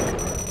ready.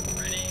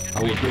 Ready and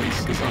Our waiting. base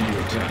is under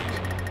attack.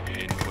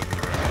 Input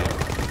directive.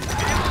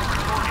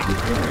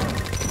 Repairing.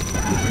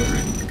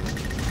 Repairing.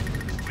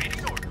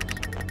 Waiting orders.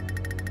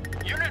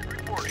 Unit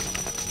reporting.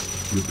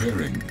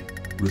 Repairing.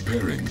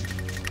 Repairing.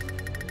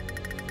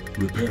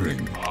 Repairing.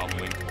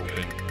 Link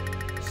open.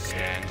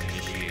 Scan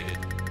initiated.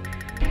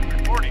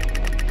 Reporting.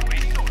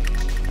 Waiting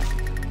orders.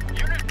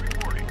 Unit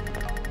reporting.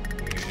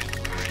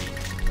 Unit ready.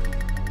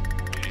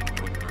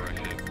 Input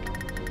directive.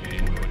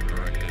 Input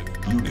directive.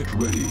 Unit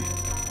ready.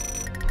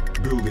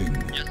 Building.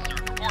 Yes, sir.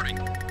 Reporting.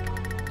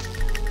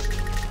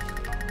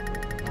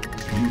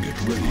 Unit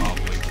ready.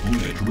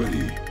 Unit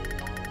ready.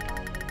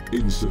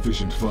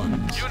 Insufficient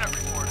funds. Unit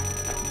reporting.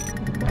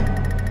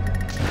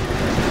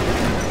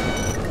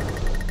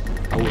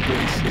 Our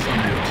base is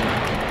under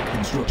attack.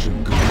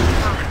 Construction complete.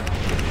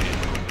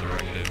 Input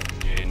directive.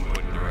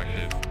 Input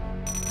directive.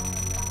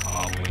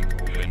 Link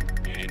open.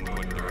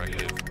 Input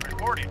directive.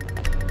 Reporting.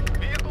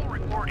 Vehicle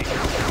reporting.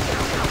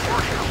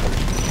 Reporting.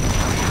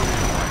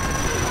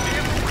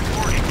 Vehicle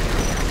reporting.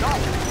 Go.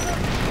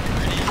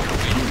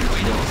 Unit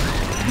lost.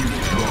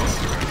 Unit lost.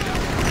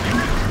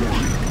 Unit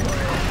ready.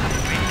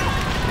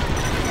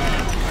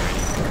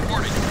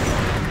 Reporting.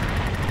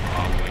 Link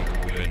open.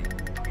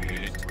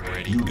 Unit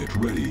ready. Unit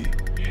ready.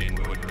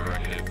 Input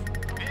directive.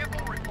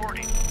 Vehicle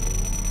reporting.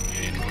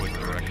 Input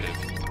directive.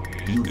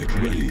 Unit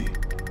ready.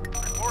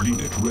 Reporting.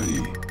 Unit ready.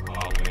 Link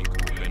open.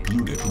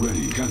 Unit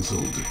ready.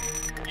 Cancelled.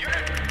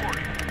 Unit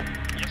reporting.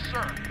 Yes,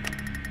 sir.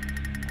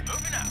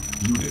 Moving out.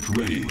 Unit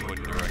ready. Input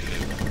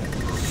directive.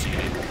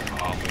 Proceeded.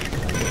 Link open.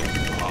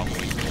 Link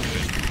open.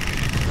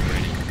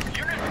 Ready.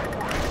 Unit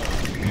reporting.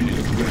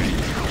 Unit ready.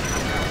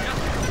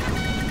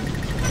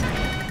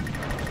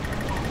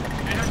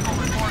 Vehicle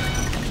reporting.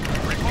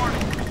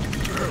 Reporting.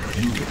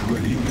 Unit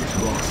ready. Unit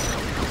lost.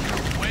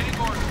 Waiting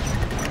order.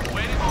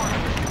 Waiting order.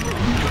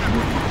 Unit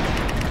ready.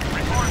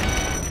 Reporting.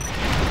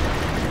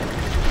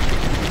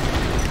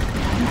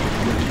 Unit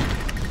ready.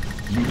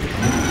 Unit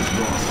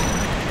lost.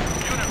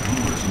 Unit.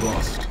 Unit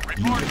lost.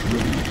 Unit Reporting.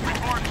 ready.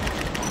 Reporting.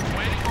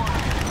 Waiting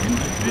order.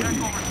 Unit ready.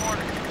 Vehicle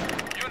reporting.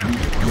 Unit.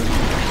 Unit ready.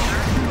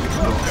 Unit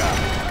lost.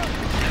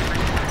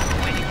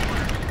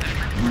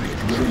 Unit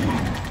ready.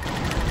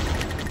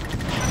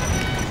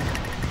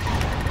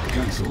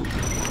 Cancelled.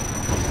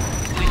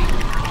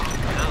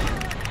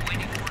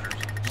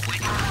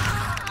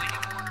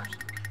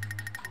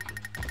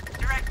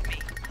 Direct me.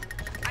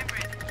 I'm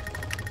ready.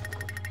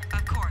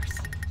 Of course.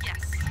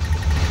 Yes.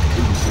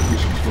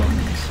 Insufficient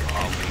funds.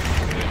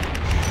 Unit ready.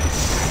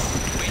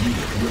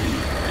 Unit ready.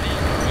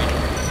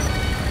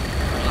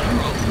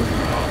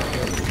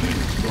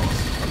 Unit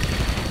lost.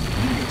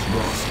 Unit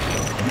lost.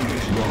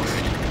 Unit lost.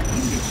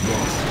 Unit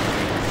lost.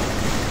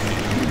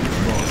 Unit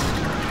lost.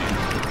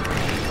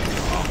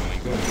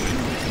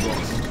 Unit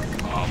lost.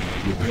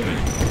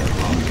 Repairing.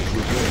 Unit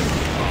repaired.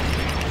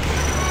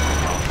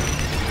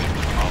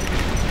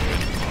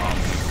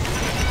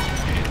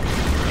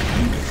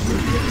 Unit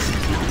ready.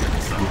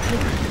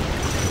 Repairing.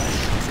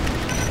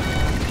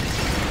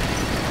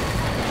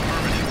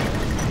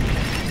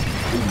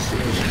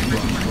 Insufficient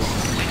funds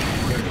lost.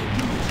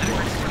 Unit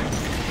lost.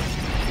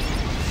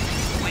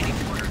 Waiting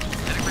orders.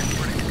 Static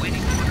reporting.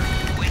 Waiting orders.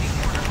 Waiting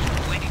orders.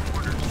 Waiting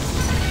orders.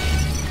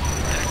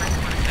 Static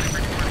reporting. Static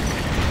reporting.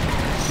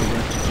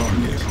 Select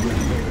target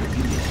ready.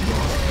 Unit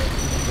lost.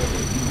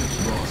 Unit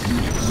lost.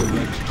 Unit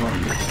select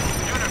target.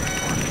 Unit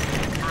reporting.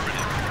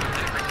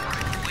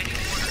 Waiting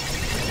orders.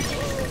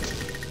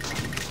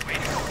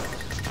 Waiting order.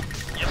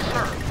 Yes,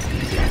 sir.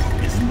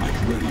 Unit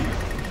ready.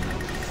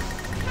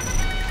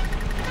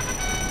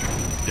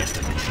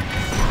 Destination.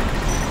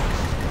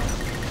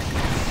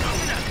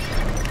 Moving out.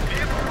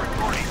 Vehicle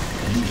reporting.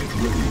 Unit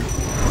ready.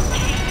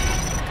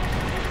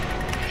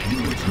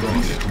 Unit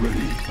lost. Unit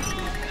ready.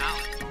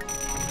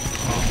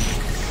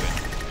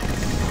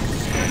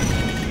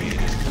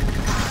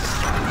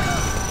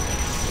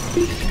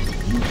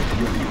 Unit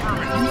ready.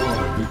 You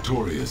are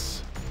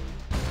victorious.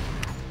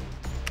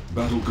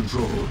 Battle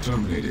control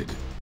terminated.